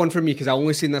a tough one for me because I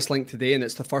only seen this link today, and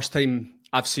it's the first time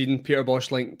I've seen Peter Bosz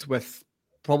linked with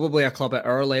probably a club at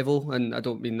our level. And I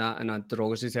don't mean that in a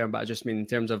derogatory term, but I just mean in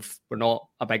terms of we're not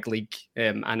a big league.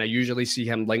 And I usually see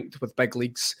him linked with big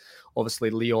leagues. Obviously,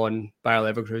 Lyon, Bayer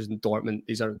Leverkusen, Dortmund.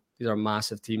 These are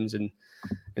massive teams in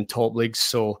top leagues.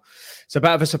 So it's a bit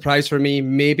of a surprise for me.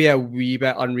 Maybe a wee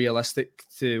bit unrealistic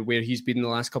to where he's been in the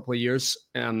last couple of years.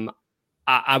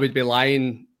 I would be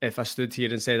lying if I stood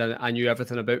here and said I knew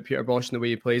everything about Peter Bosz and the way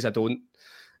he plays. I don't.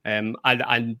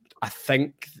 I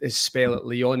think his spell at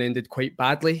Lyon ended quite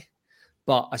badly,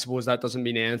 but I suppose that doesn't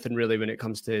mean anything really when it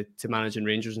comes to managing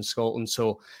Rangers in Scotland.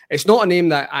 So it's not a name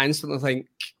that I instantly think,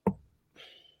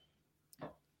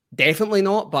 definitely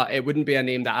not, but it wouldn't be a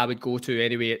name that I would go to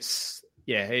anyway.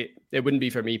 It wouldn't be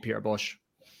for me, Peter Bosz.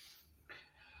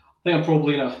 I think I'm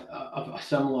probably in a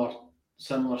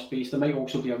similar space. There might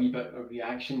also be a wee bit of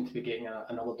reaction to be getting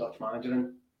another Dutch manager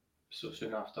in so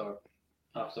soon after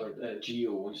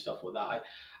Gio and stuff like that.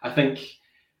 I think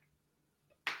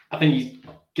he's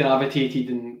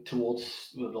gravitated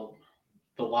towards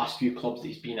the last few clubs that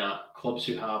he's been at, clubs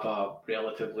who have a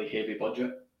relatively heavy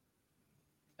budget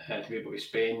to be able to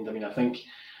spend. I mean, I think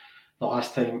the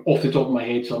last time, off the top of my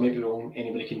head, so I might be wrong,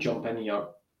 anybody can jump in here,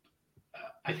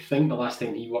 I think the last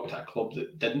time he worked at a club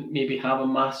that didn't maybe have a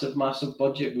massive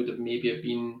budget would have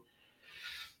been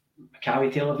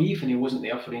Maccabi Tel Aviv, and he wasn't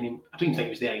there for any, I don't even think he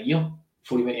was there a year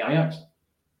before he went to Ajax.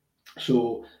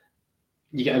 So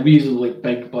you get a reasonably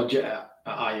big budget at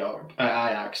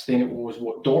Ajax. Then it was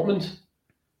Dortmund,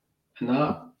 and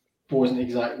that wasn't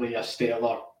exactly a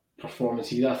stellar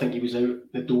performance either. I think he was out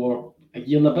the door a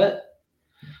year and a bit,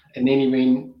 and then he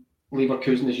went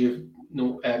Leverkusen, as you've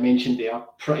mentioned there,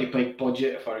 pretty big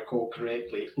budget if I recall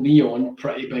correctly. Lyon,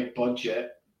 pretty big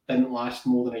budget, didn't last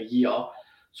more than a year.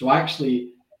 So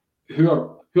actually, who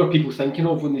are people thinking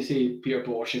of when they say Peter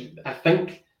Bosz? I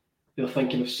think they're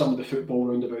thinking of some of the football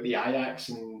round about the Ajax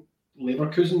and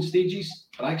Leverkusen stages,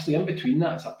 but actually in between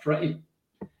that, it's a pretty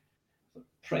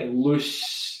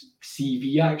loose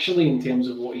CV actually in terms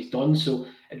of what he's done. So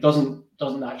it doesn't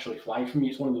actually fly for me.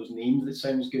 It's one of those names that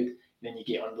sounds good, and then you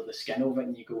get under the skin of it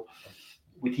and you go,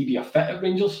 would he be a fit at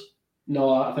Rangers?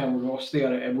 No, I think with Ross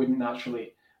there, it wouldn't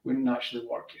naturally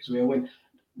work as well. And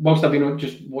whilst I've been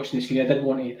just watching the screen, I didn't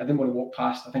want to walk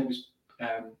past. I think it was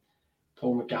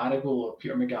Paul McGarrigle or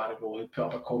Peter McGarrigle who put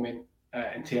up a comment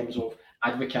in terms of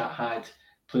Advocat had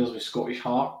players with Scottish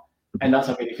heart, and that's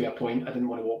a very fair point. I didn't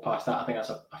want to walk past that. I think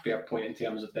that's a fair point in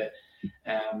terms of the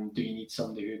do you need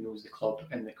somebody who knows the club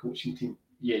and the coaching team?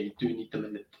 Yeah, you do need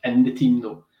them in the team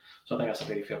though. So I think that's a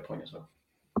very fair point as well.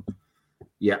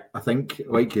 Yeah, I think,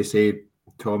 like you say,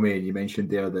 Tommy, and you mentioned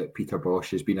there that Peter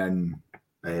Bosz has been in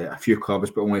a few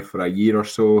clubs, but only for a year or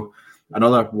so.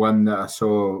 Another one that I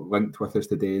saw linked with us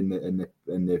today in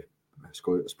the I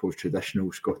suppose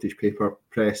traditional Scottish paper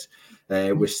press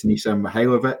was Sinisa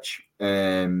Mihailovic,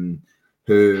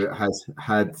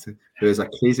 who is a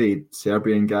crazy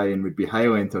Serbian guy and would be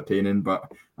highly entertaining,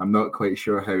 but I'm not quite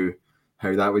sure how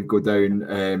that would go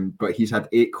down. But he's had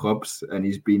 8 clubs and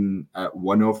he's been at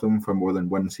one of them for more than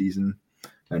one season,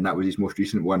 and that was his most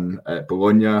recent one at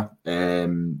Bologna,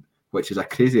 which is a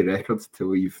crazy record to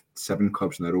leave 7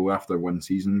 clubs in a row after one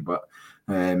season. But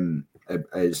I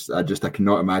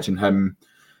cannot imagine him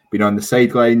being on the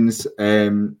sidelines.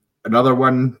 Another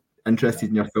one, interested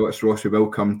in your thoughts, Ross. We will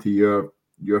come to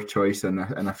your choice in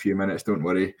a few minutes. Don't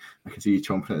worry, I can see you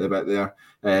chomping at the bit there.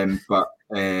 But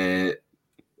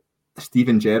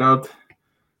Steven Gerrard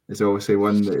is obviously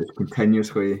one that has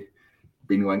continuously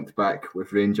been linked back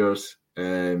with Rangers.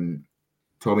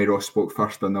 Tommy, Ross spoke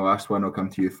first on the last one. I'll come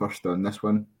to you first on this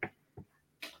one.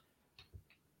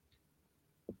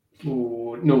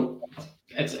 Oh, no,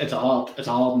 it's a hard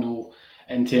no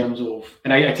in terms of,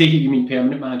 and I take it you mean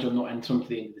permanent manager, not interim to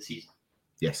the end of the season.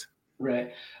 Yes.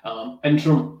 Right.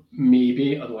 Interim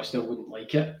maybe, although I still wouldn't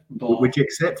like it. But would you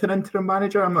accept an interim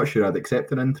manager? I'm not sure I'd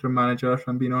accept an interim manager if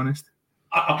I'm being honest.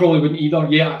 I probably wouldn't either.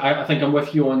 Yeah, I think I'm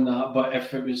with you on that. But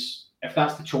if it was if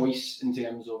that's the choice in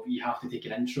terms of you have to take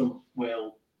an interim,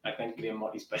 well, I think Graham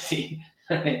Murray's busy.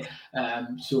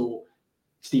 So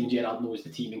Steven Gerrard knows the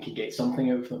team and can get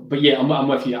something out of them. But yeah, I'm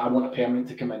with you. I want a permanent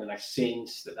to come in, and I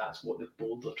sense that that's what the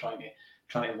board are trying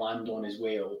to land on as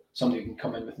well. Somebody who can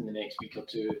come in within the next week or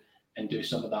two and do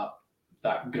some of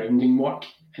that grounding work,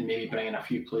 and maybe bring in a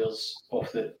few players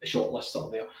off the short list that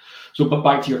are there. So, but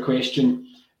back to your question,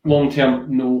 long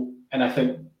term, no. And I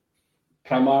think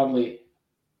primarily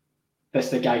this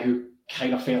is the guy who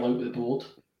kind of fell out with the board,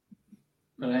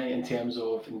 right, in terms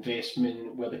of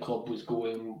investment, where the club was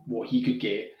going, what he could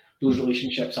get. Those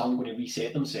relationships aren't going to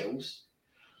reset themselves.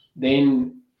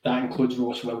 Then that includes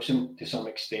Ross Wilson to some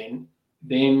extent.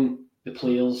 Then the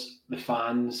players, the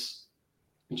fans,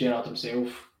 Gerrard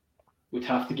himself would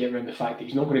have to get around the fact that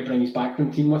he's not going to bring his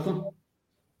backroom team with him.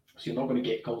 So you're not going to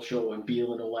get Culshaw and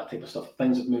Beale and all that type of stuff.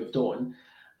 Things have moved on.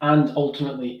 And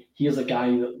ultimately, here's a guy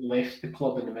that left the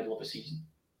club in the middle of a season.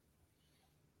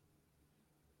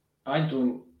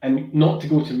 And not to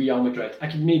go to Real Madrid, I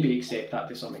could maybe accept that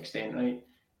to some extent, right?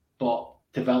 But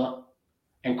to Villa,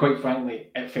 and quite frankly,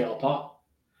 it fell apart.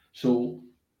 So,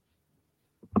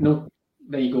 no,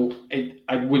 there you go.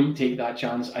 I wouldn't take that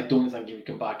chance. I don't think he would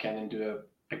come back in and do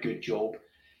a good job.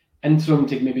 Interim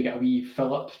to maybe get a wee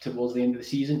fill up towards the end of the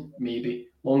season, maybe.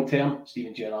 Long term,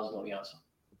 Steven Gerrard's not the answer.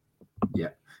 Yeah.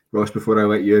 Ross, before I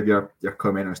let you have your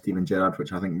comment on Steven Gerrard,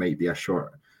 which I think might be a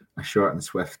short and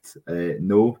swift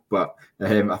no, but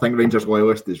I think Rangers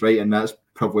Loyalist is right, and that's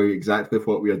probably exactly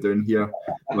what we are doing here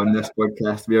on this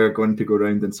podcast. We are going to go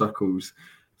round in circles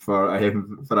for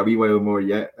a wee while more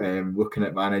yet, looking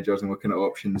at managers and looking at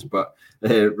options. But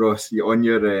Ross,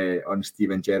 on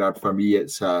Steven Gerrard, for me,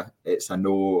 it's a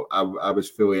no. I was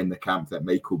fully in the camp that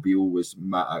Michael Beale was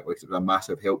a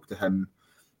massive help to him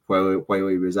while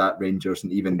he was at Rangers,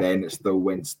 and even then it still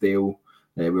went stale.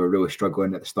 We were really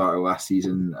struggling at the start of last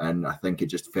season, and I think it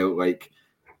just felt like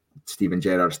Steven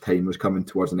Gerrard's time was coming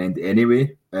towards an end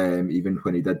anyway, even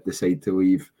when he did decide to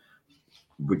leave.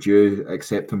 Would you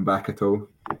accept him back at all?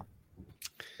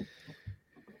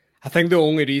 I think the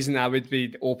only reason I would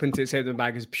be open to accepting him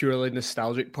back is purely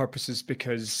nostalgic purposes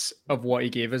because of what he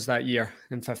gave us that year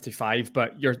in 55.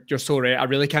 But you're so right. I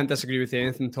really can't disagree with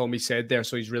anything Tommy said there.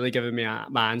 So he's really given me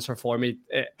my answer for me.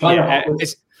 It's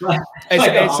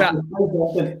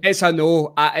a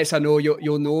no. It's a no.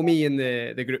 You'll know me in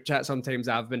the group chat. Sometimes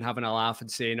I've been having a laugh and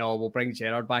saying, "Oh, we'll bring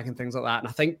Gerrard back" and things like that. And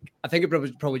I think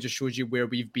it probably just shows you where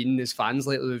we've been as fans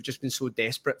lately. We've just been so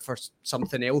desperate for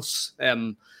something else.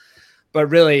 But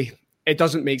really, it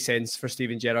doesn't make sense for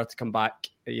Steven Gerrard to come back.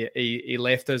 He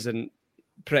left us in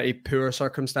pretty poor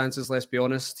circumstances, let's be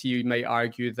honest. You might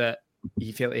argue that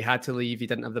he felt he had to leave. He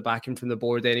didn't have the backing from the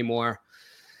board anymore.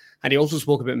 And he also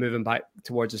spoke about moving back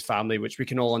towards his family, which we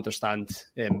can all understand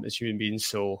as human beings.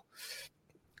 So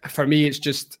for me,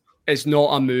 it's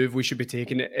not a move we should be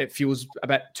taking. It feels a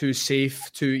bit too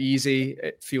safe, too easy.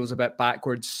 It feels a bit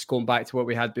backwards, going back to what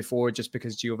we had before, just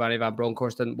because Giovanni Van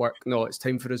Bronckhorst didn't work. No, it's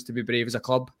time for us to be brave as a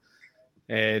club.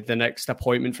 The next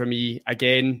appointment for me,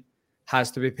 again,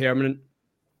 has to be permanent.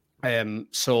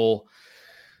 So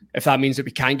if that means that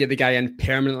we can't get the guy in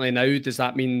permanently now, does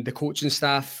that mean the coaching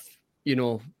staff,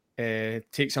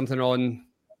 take something on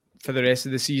for the rest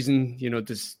of the season?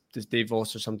 Does Dave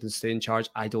Voss or something stay in charge?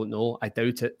 I don't know. I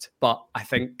doubt it. But I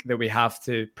think that we have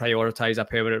to prioritise a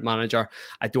permanent manager.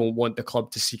 I don't want the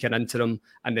club to seek an interim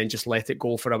and then just let it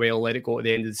go for a while, let it go at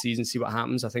the end of the season, see what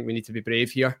happens. I think we need to be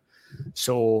brave here.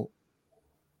 So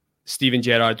Steven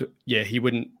Gerrard, yeah, he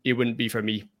wouldn't be for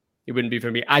me. He wouldn't be for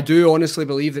me. I do honestly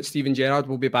believe that Steven Gerrard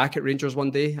will be back at Rangers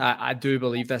one day. I do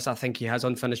believe this. I think he has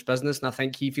unfinished business, and I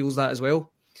think he feels that as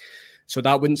well. So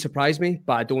that wouldn't surprise me,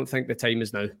 but I don't think the time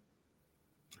is now.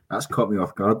 That's caught me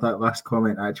off guard, that last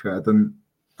comment. Actually,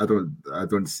 I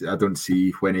don't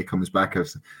see when he comes back. I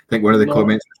think one of the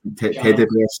comments from Teddy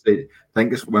Bear said,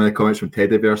 one of the comments from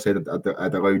Teddy Bear said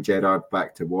I'd allow Gerrard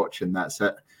back to watch, and that's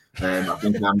it. I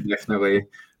think I'm definitely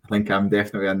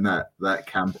in that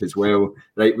camp as well.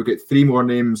 Right, we've got 3 more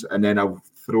names, and then I'll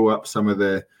throw up some of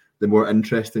the more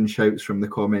interesting shouts from the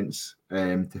comments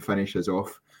to finish us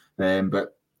off.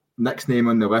 But next name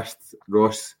on the list,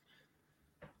 Ross,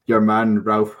 your man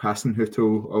Ralph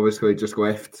Hasenhüttl obviously just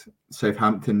left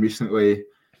Southampton recently.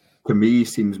 To me,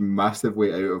 seems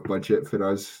massively out of budget for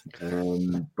us.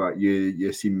 But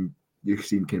you seem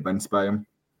convinced by him.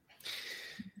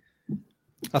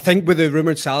 I think with the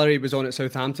rumoured salary he was on at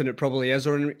Southampton, it probably is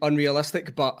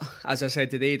unrealistic. But as I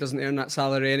said today, he doesn't earn that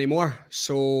salary anymore.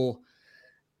 So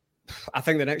I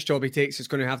think the next job he takes is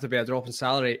going to have to be a drop in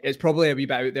salary. It's probably a wee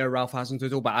bit out there, Ralph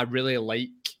Hasenhüttl, but I really like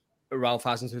Ralph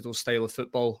Hasenhüttl's style of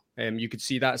football. You could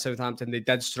see that at Southampton. They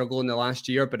did struggle in the last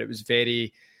year, but it was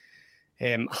very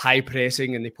high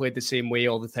pressing, and they played the same way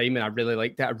all the time, and I really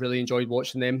liked it. I really enjoyed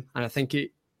watching them, and I think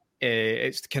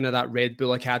it's kind of that Red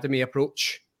Bull Academy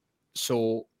approach.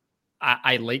 So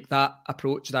I like that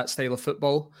approach, that style of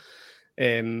football.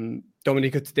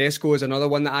 Domenico Tedesco is another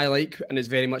one that I like, and it's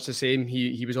very much the same.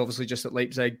 He was obviously just at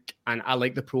Leipzig, and I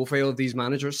like the profile of these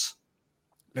managers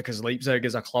because Leipzig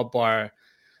is a club that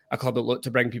look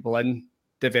to bring people in,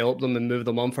 develop them, and move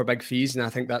them on for big fees. And I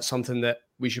think that's something that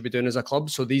we should be doing as a club.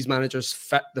 So these managers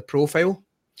fit the profile.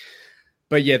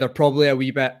 But yeah, they're probably a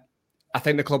wee bit. I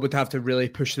think the club would have to really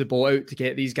push the boat out to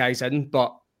get these guys in.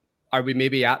 But are we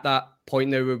maybe at that point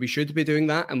now where we should be doing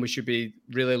that, and we should be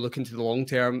really looking to the long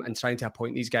term and trying to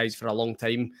appoint these guys for a long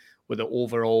time with the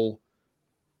overall,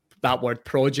 that word,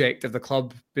 project of the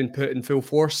club been put in full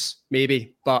force?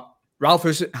 Maybe. But Ralph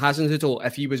Hasenhüttl,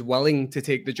 if he was willing to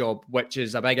take the job, which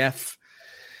is a big if,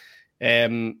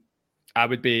 I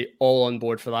would be all on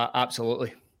board for that.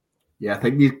 Absolutely. Yeah, I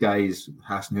think these guys,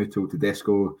 Hasenhüttl,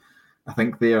 Tedesco, I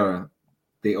think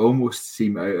they almost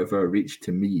seem out of our reach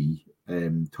to me.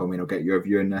 Tommy, and I'll get your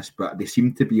view on this, but they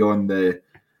seem to be on the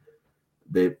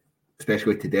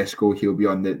especially Tedesco, he'll be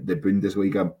on the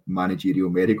Bundesliga managerial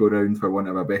merry-go-round, for want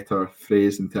of a better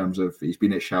phrase, in terms of he's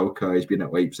been at Schalke, he's been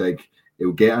at Leipzig.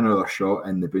 He'll get another shot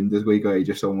in the Bundesliga. He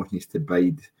just almost needs to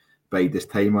bide his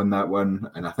time on that one.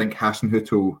 And I think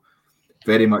Hasenhüttl,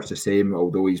 very much the same,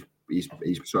 although he's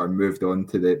sort of moved on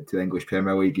to the English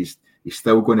Premier League. He's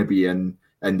still going to be in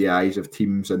the eyes of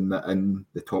teams in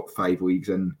the top 5 leagues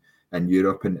in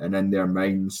Europe and in their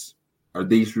minds. Are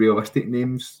these realistic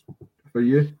names for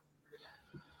you?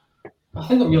 I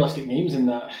think they're realistic names in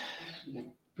that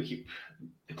the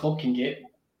club can get,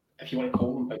 if you want to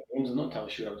call them big names. I'm not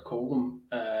entirely sure I would call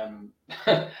them.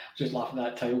 Just laughing at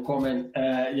that title comment.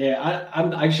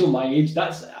 I'm showing my age.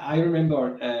 I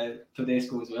remember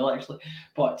Tedesco as well, actually.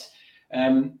 But I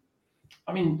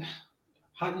mean,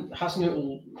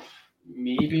 Hasenhüttl,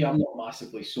 maybe I'm not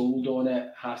massively sold on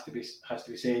it. Has to be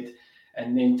said.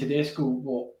 And then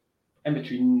Tedesco, in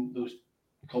between those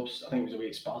clubs, I think it was away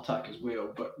at Spartak as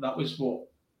well. But that was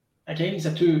again, he's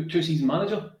a two-season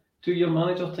manager, 2-year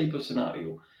manager type of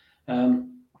scenario.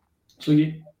 So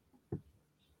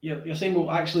you're saying,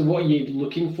 well, actually, what are you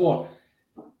looking for?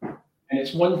 And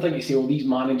it's one thing to say, well, these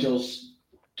managers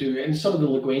do, and some of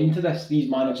them will go into this, these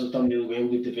managers have done really well,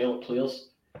 they've developed players.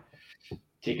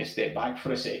 Take a step back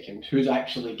for a second. Who's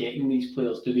actually getting these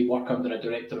players? Do they work under a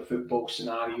director of football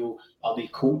scenario? Are they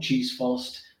coaches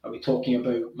first? Are we talking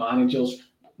about managers?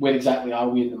 Where exactly are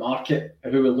we in the market?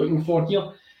 Who we're looking for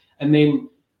here? And then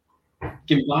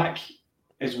getting back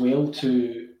as well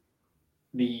to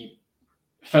the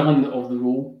filling of the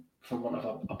role, for want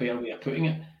of a better way of putting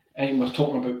it. And we're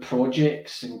talking about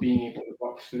projects and being able to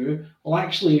work through. Well,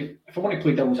 actually, if I want to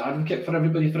play devil's advocate for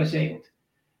everybody for a second,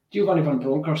 Giovanni Van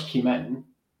Bronckhorst came in,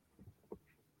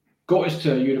 got us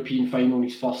to a European final in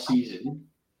his first season,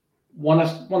 won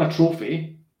a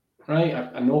trophy, right?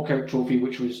 A knockout trophy,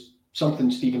 which was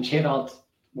something Steven Gerrard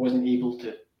wasn't able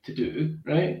to do,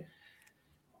 right?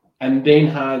 And then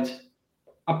had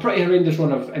a pretty horrendous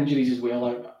run of injuries as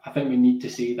well. I think we need to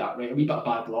say that, right? A wee bit of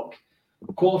bad luck.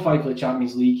 Qualified for the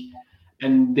Champions League,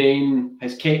 and then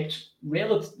has kept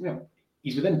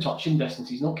he's within touching distance.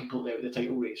 He's not completely out of the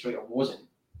title race, right? Or wasn't.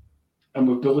 And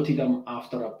we've bulleted him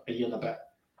after a year and a bit.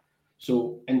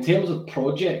 So in terms of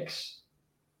projects,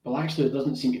 well, actually, it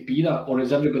doesn't seem to be that. Or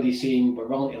is everybody saying we're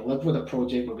willing to live with a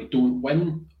project where we don't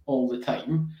win all the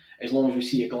time, as long as we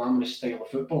see a glamorous style of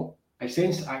football? I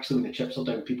sense actually when the chips are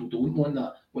down, people don't want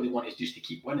that. What they want is just to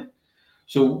keep winning.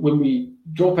 So when we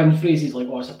drop in phrases like,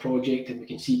 it's a project and we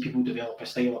can see people develop a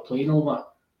style of play and all that,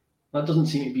 that doesn't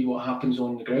seem to be what happens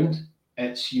on the ground.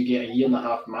 It's you get a year and a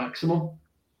half maximum,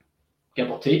 give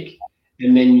or take,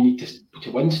 and then you need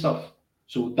to win stuff.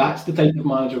 So that's the type of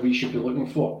manager we should be looking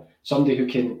for. Somebody who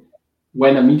can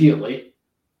win immediately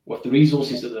with the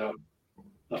resources at their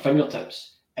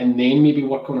fingertips, and then maybe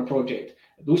work on a project.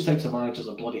 Those types of managers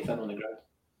are bloody thin on the ground.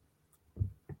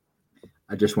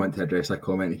 I just want to address a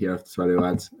comment here. Sorry,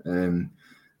 lads.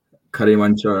 Curry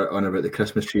Muncher on about the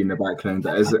Christmas tree in the background.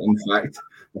 It is, in fact,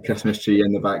 a Christmas tree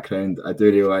in the background. I do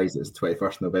realise it's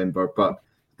 21st November, but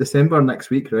December next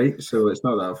week, right? So it's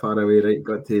not that far away, right?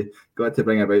 Got to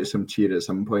bring about some cheer at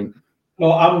some point.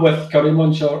 No, I'm with Curry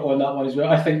Muncher on that one as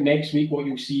well. I think next week what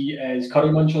you'll see is Curry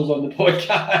Muncher's on the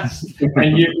podcast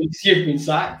and you've been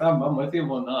sacked. I'm with him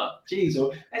on that. Jeez,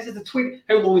 so is it the 20?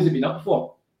 How long has it been up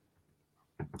for?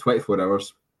 24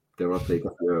 hours. Give or take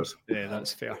a few hours. Yeah,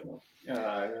 that's fair.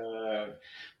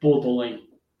 Borderline.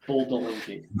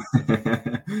 Borderline.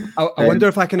 I wonder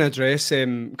if I can address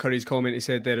Curry's comment he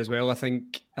said there as well. I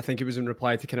think it was in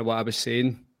reply to kind of what I was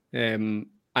saying, and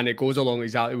it goes along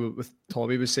exactly with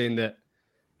Tommy was saying, that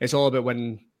it's all about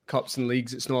winning cups and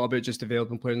leagues. It's not about just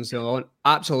developing players and so on.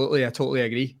 Absolutely, I totally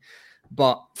agree.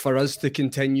 But for us to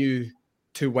continue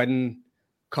to win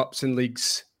cups and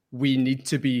leagues, we need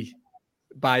to be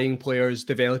buying players,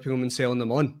 developing them and selling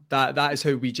them on. That is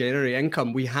how we generate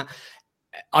income.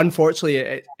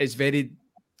 Unfortunately, it's very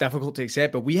difficult to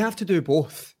accept, but we have to do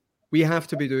both. We have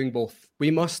to be doing both.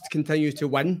 We must continue to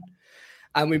win,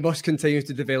 and we must continue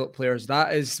to develop players.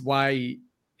 That is why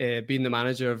being the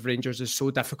manager of Rangers is so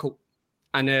difficult,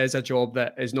 and it is a job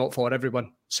that is not for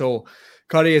everyone. So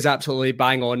Curry is absolutely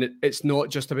bang on. It's not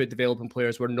just about developing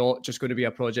players. We're not just going to be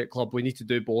a project club. We need to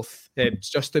do both.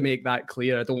 Just to make that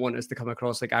clear, I don't want us to come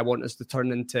across like I want us to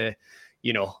turn into,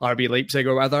 RB Leipzig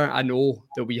or whatever. I know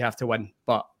that we have to win,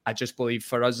 but I just believe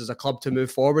for us as a club to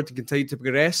move forward, to continue to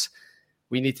progress,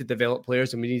 we need to develop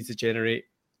players and we need to generate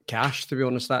cash, to be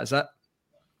honest. That's it.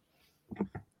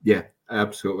 Yeah,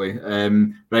 absolutely.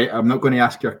 Right, I'm not going to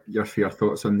ask your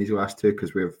thoughts on these last two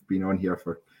because we've been on here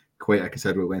for quite a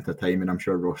considerable length of time, and I'm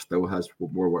sure Ross still has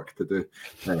more work to do.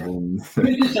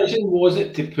 Whose decision was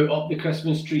it to put up the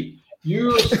Christmas tree?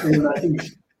 Yours or mine?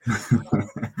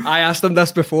 I asked them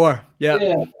this before.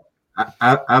 Yeah.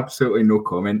 Absolutely no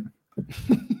comment.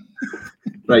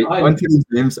 Right, onto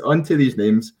these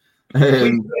names. Please put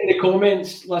in the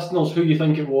comments, listeners, who you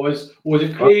think it was. Was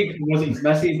it Craig or was it his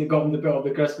missus that got him to put up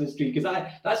the Christmas tree? Because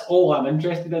that's all I'm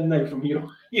interested in now from here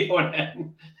on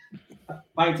in.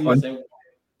 Back to yourself.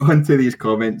 Onto these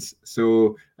comments.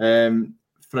 So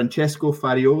Francesco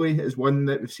Farioli is one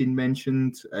that we've seen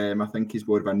mentioned. I think he's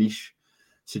more of a niche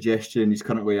suggestion. He's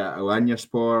currently at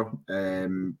Alanyaspor.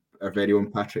 Our very own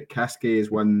Patrick Casquet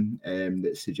is one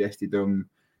that suggested him.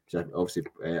 Obviously,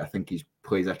 I think he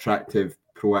plays attractive,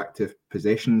 proactive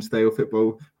possession style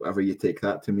football, whatever you take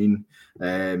that to mean.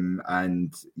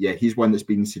 And yeah, he's one that's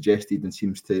been suggested and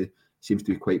seems to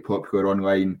be quite popular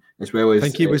online, as well as. I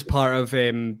think he was part of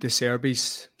De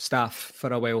Serbi's staff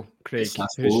for a while, Craig.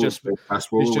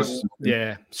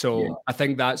 Yeah. So I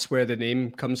think that's where the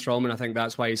name comes from, and I think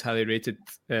that's why he's highly rated.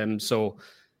 So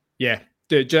yeah.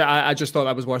 I just thought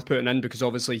that was worth putting in because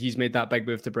obviously he's made that big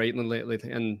move to Brighton lately,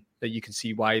 and that you can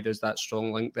see why there's that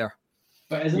strong link there.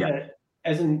 But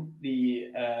isn't the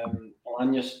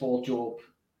Alanyaspor job,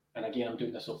 and again I'm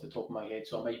doing this off the top of my head,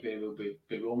 so I might very well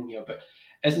be wrong here, but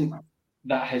isn't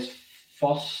that his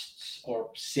first or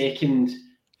second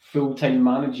full-time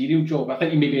managerial job? I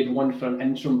think he maybe had one for an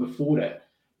interim before it,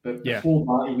 but before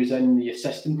that he was in the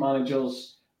assistant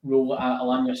manager's role at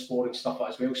Alanyaspor and stuff like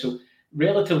that as well. So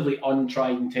relatively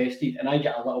untried and tested, and I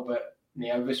get a little bit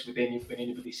nervous when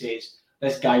anybody says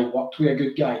this guy worked with a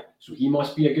good guy, so he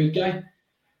must be a good guy.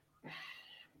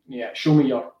 Yeah, show me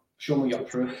your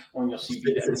proof on your CV.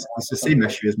 It's the same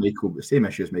issue as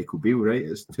Michael Beale, right?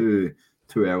 It's too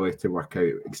early to work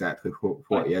out exactly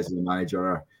what he is as a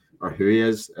manager or who he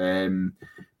is.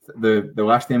 The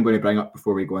last thing I'm going to bring up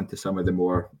before we go into some of the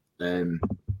more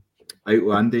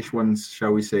outlandish ones,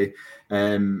 shall we say,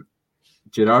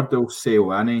 Gerardo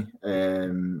Seoane,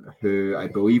 who I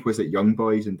believe was at Young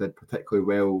Boys and did particularly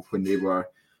well when they were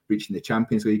reaching the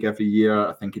Champions League every year.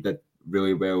 I think he did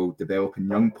really well developing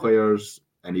young players,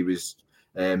 and he was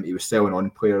selling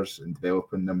on players and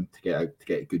developing them to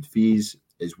get good fees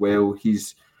as well.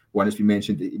 He's one that's been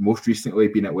mentioned. Most recently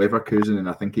been at Leverkusen, and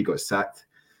I think he got sacked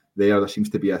there. There seems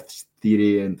to be a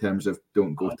theory in terms of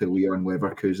don't go to Lyon,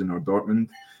 Leverkusen or Dortmund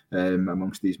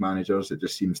amongst these managers. It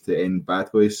just seems to end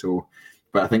badly. So.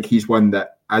 But I think he's one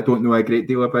that I don't know a great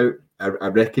deal about. I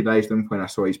recognised him when I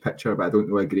saw his picture, but I don't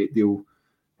know a great deal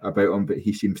about him. But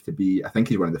he seems to be, I think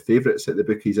he's one of the favourites at the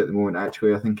bookies at the moment,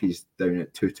 actually. I think he's down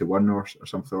at 2-1 or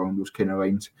something along those kind of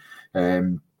lines.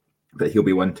 But he'll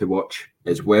be one to watch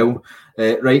as well.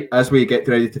 Right, as we get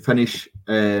ready to finish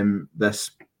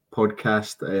this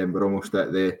podcast, we're almost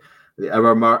at the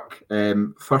hour mark.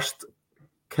 First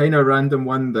kind of random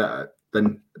one that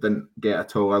didn't get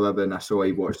at all, other than I saw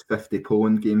he watched 50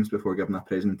 Poland games before giving a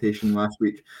presentation last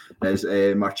week, is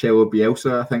Marcelo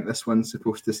Bielsa. I think this one's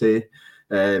supposed to say.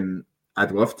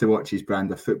 I'd love to watch his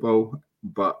brand of football,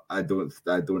 but I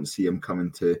don't see him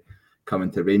coming to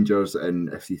Rangers.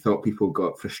 And if you thought people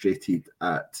got frustrated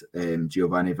at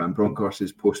Giovanni Van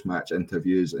Bronckhorst's post-match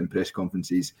interviews and press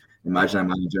conferences, imagine a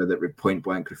manager that would point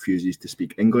blank refuses to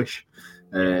speak English.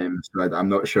 So I'm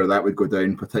not sure that would go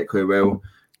down particularly well.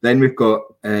 Then we've got,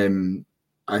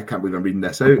 I can't believe I'm reading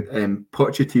this out,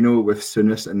 Pochettino with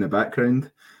Souness in the background.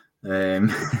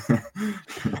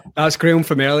 That's Graham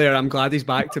from earlier. I'm glad he's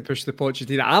back to push the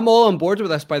Pochettino. I'm all on board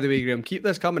with this, by the way, Graham. Keep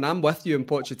this coming. I'm with you in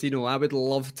Pochettino. I would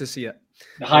love to see it.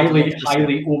 The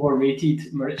highly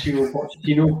overrated Mauricio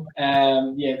Pochettino.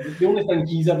 The only thing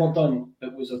he's ever done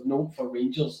that was of note for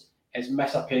Rangers is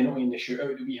miss a penalty in the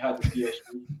shootout that we had with PSG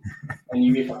in the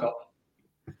UEFA Cup.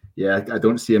 Yeah, I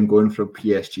don't see him going from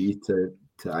PSG to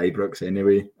Ibrox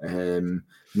anyway.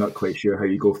 Not quite sure how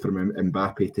you go from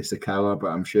Mbappe to Sakala, but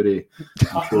I'm sure he.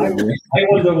 I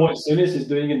wonder what Souness is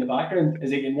doing in the background.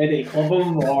 Is he getting ready to club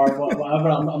him or whatever?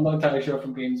 I'm not entirely sure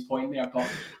from Graham's point there, but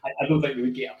I don't think we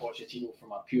would get a Pochettino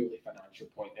from a purely financial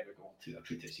point. There we go to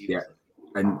treat it seriously. Yeah,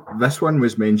 and this one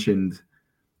was mentioned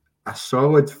a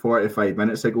solid 45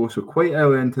 minutes ago, so quite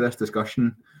early into this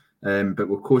discussion. But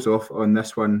we'll close off on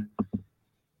this one.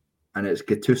 And it's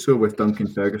Gattuso with Duncan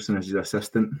Ferguson as his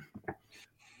assistant.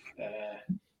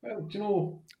 Well, do you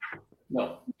know?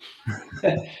 No.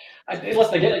 Listen, I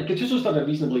get it. Gattuso's done a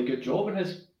reasonably good job in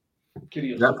his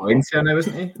career. Is that Valencia now,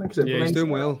 isn't he? He's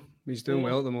doing well. He's doing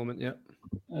well at the moment, yeah.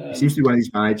 He seems to be one of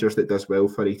these managers that does well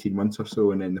for 18 months or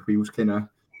so, and then the wheels kind of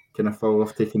fall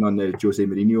off, taking on the Jose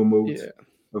Mourinho mold. Yeah.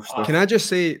 Can I just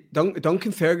say,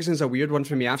 Duncan Ferguson's a weird one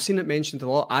for me. I've seen it mentioned a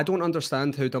lot. I don't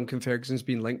understand how Duncan Ferguson's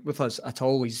been linked with us at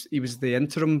all. He was the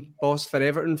interim boss for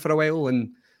Everton for a while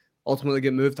and ultimately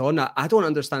get moved on. I don't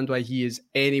understand why he is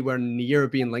anywhere near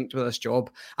being linked with this job.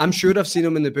 I'm sure I've seen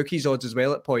him in the bookies odds as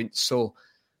well at points. So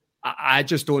I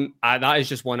just don't. That is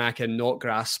just one I cannot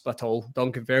grasp at all.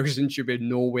 Duncan Ferguson should be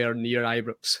nowhere near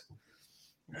Ibrox.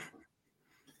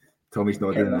 Tommy's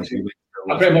nodding.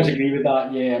 I pretty much agree with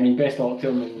that. Yeah, I mean, best of luck to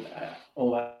him and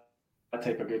all that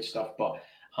type of good stuff. But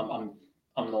I'm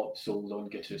not sold on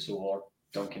Gattuso or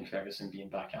Duncan Ferguson being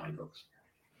back at Ibrox.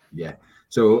 Yeah.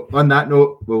 So on that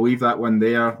note, we'll leave that one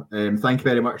there. Thank you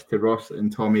very much to Ross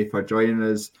and Tommy for joining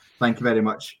us. Thank you very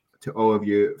much to all of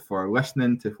you for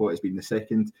listening to what has been the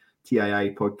second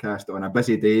TII podcast on a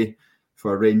busy day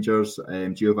for Rangers.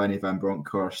 Giovanni Van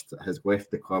Bronckhorst has left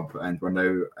the club and we're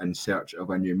now in search of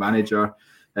a new manager.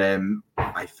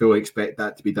 I fully expect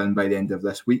that to be done by the end of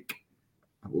this week.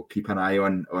 We'll keep an eye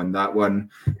on that one.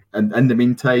 And in the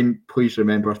meantime, please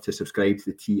remember to subscribe to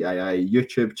the TII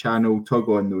YouTube channel,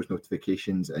 toggle on those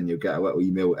notifications, and you'll get a little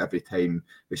email every time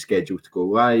we're scheduled to go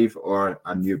live or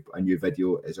a new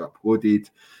video is uploaded.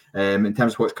 In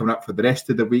terms of what's coming up for the rest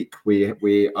of the week,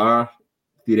 we are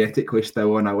theoretically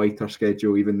still on a lighter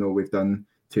schedule, even though we've done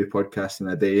 2 podcasts in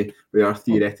a day. We are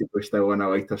theoretically still on a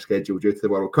lighter schedule due to the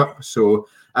World Cup. So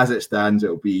as it stands,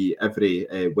 it'll be every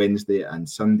Wednesday and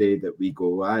Sunday that we go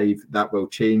live. That will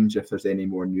change if there's any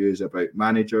more news about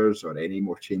managers or any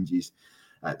more changes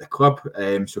at the club.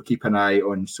 So keep an eye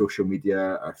on social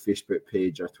media, our Facebook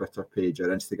page, our Twitter page, our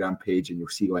Instagram page, and you'll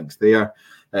see links there.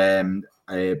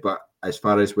 But as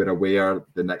far as we're aware,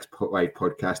 the next live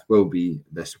podcast will be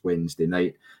this Wednesday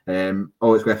night.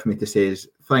 All it's left for me to say is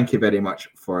thank you very much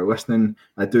for listening.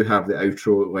 I do have the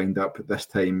outro lined up this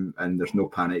time, and there's no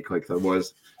panic like there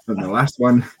was in the last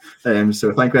one.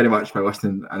 So thank you very much for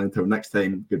listening, and until next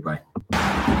time, goodbye.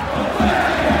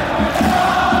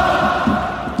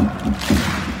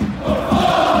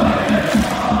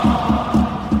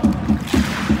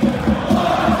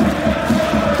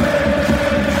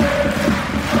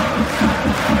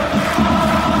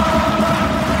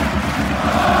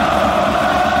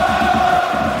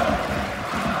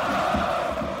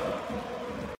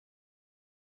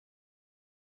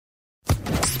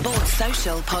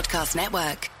 Podcast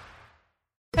Network.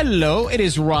 Hello, it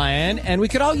is Ryan, and we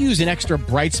could all use an extra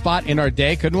bright spot in our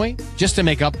day, couldn't we? Just to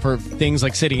make up for things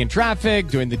like sitting in traffic,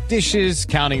 doing the dishes,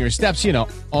 counting your steps,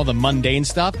 all the mundane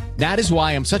stuff. That is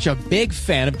why I'm such a big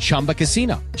fan of Chumba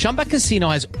Casino. Chumba Casino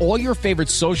has all your favorite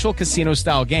social casino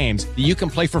style games that you can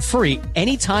play for free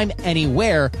anytime,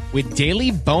 anywhere with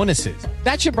daily bonuses.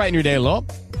 That should brighten your day a little.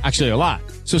 Actually, a lot.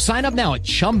 So sign up now at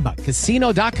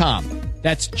ChumbaCasino.com.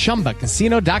 That's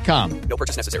ChumbaCasino.com. No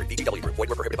purchase necessary. VGW Group. Void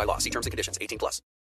where prohibited by law. See terms and conditions. 18+.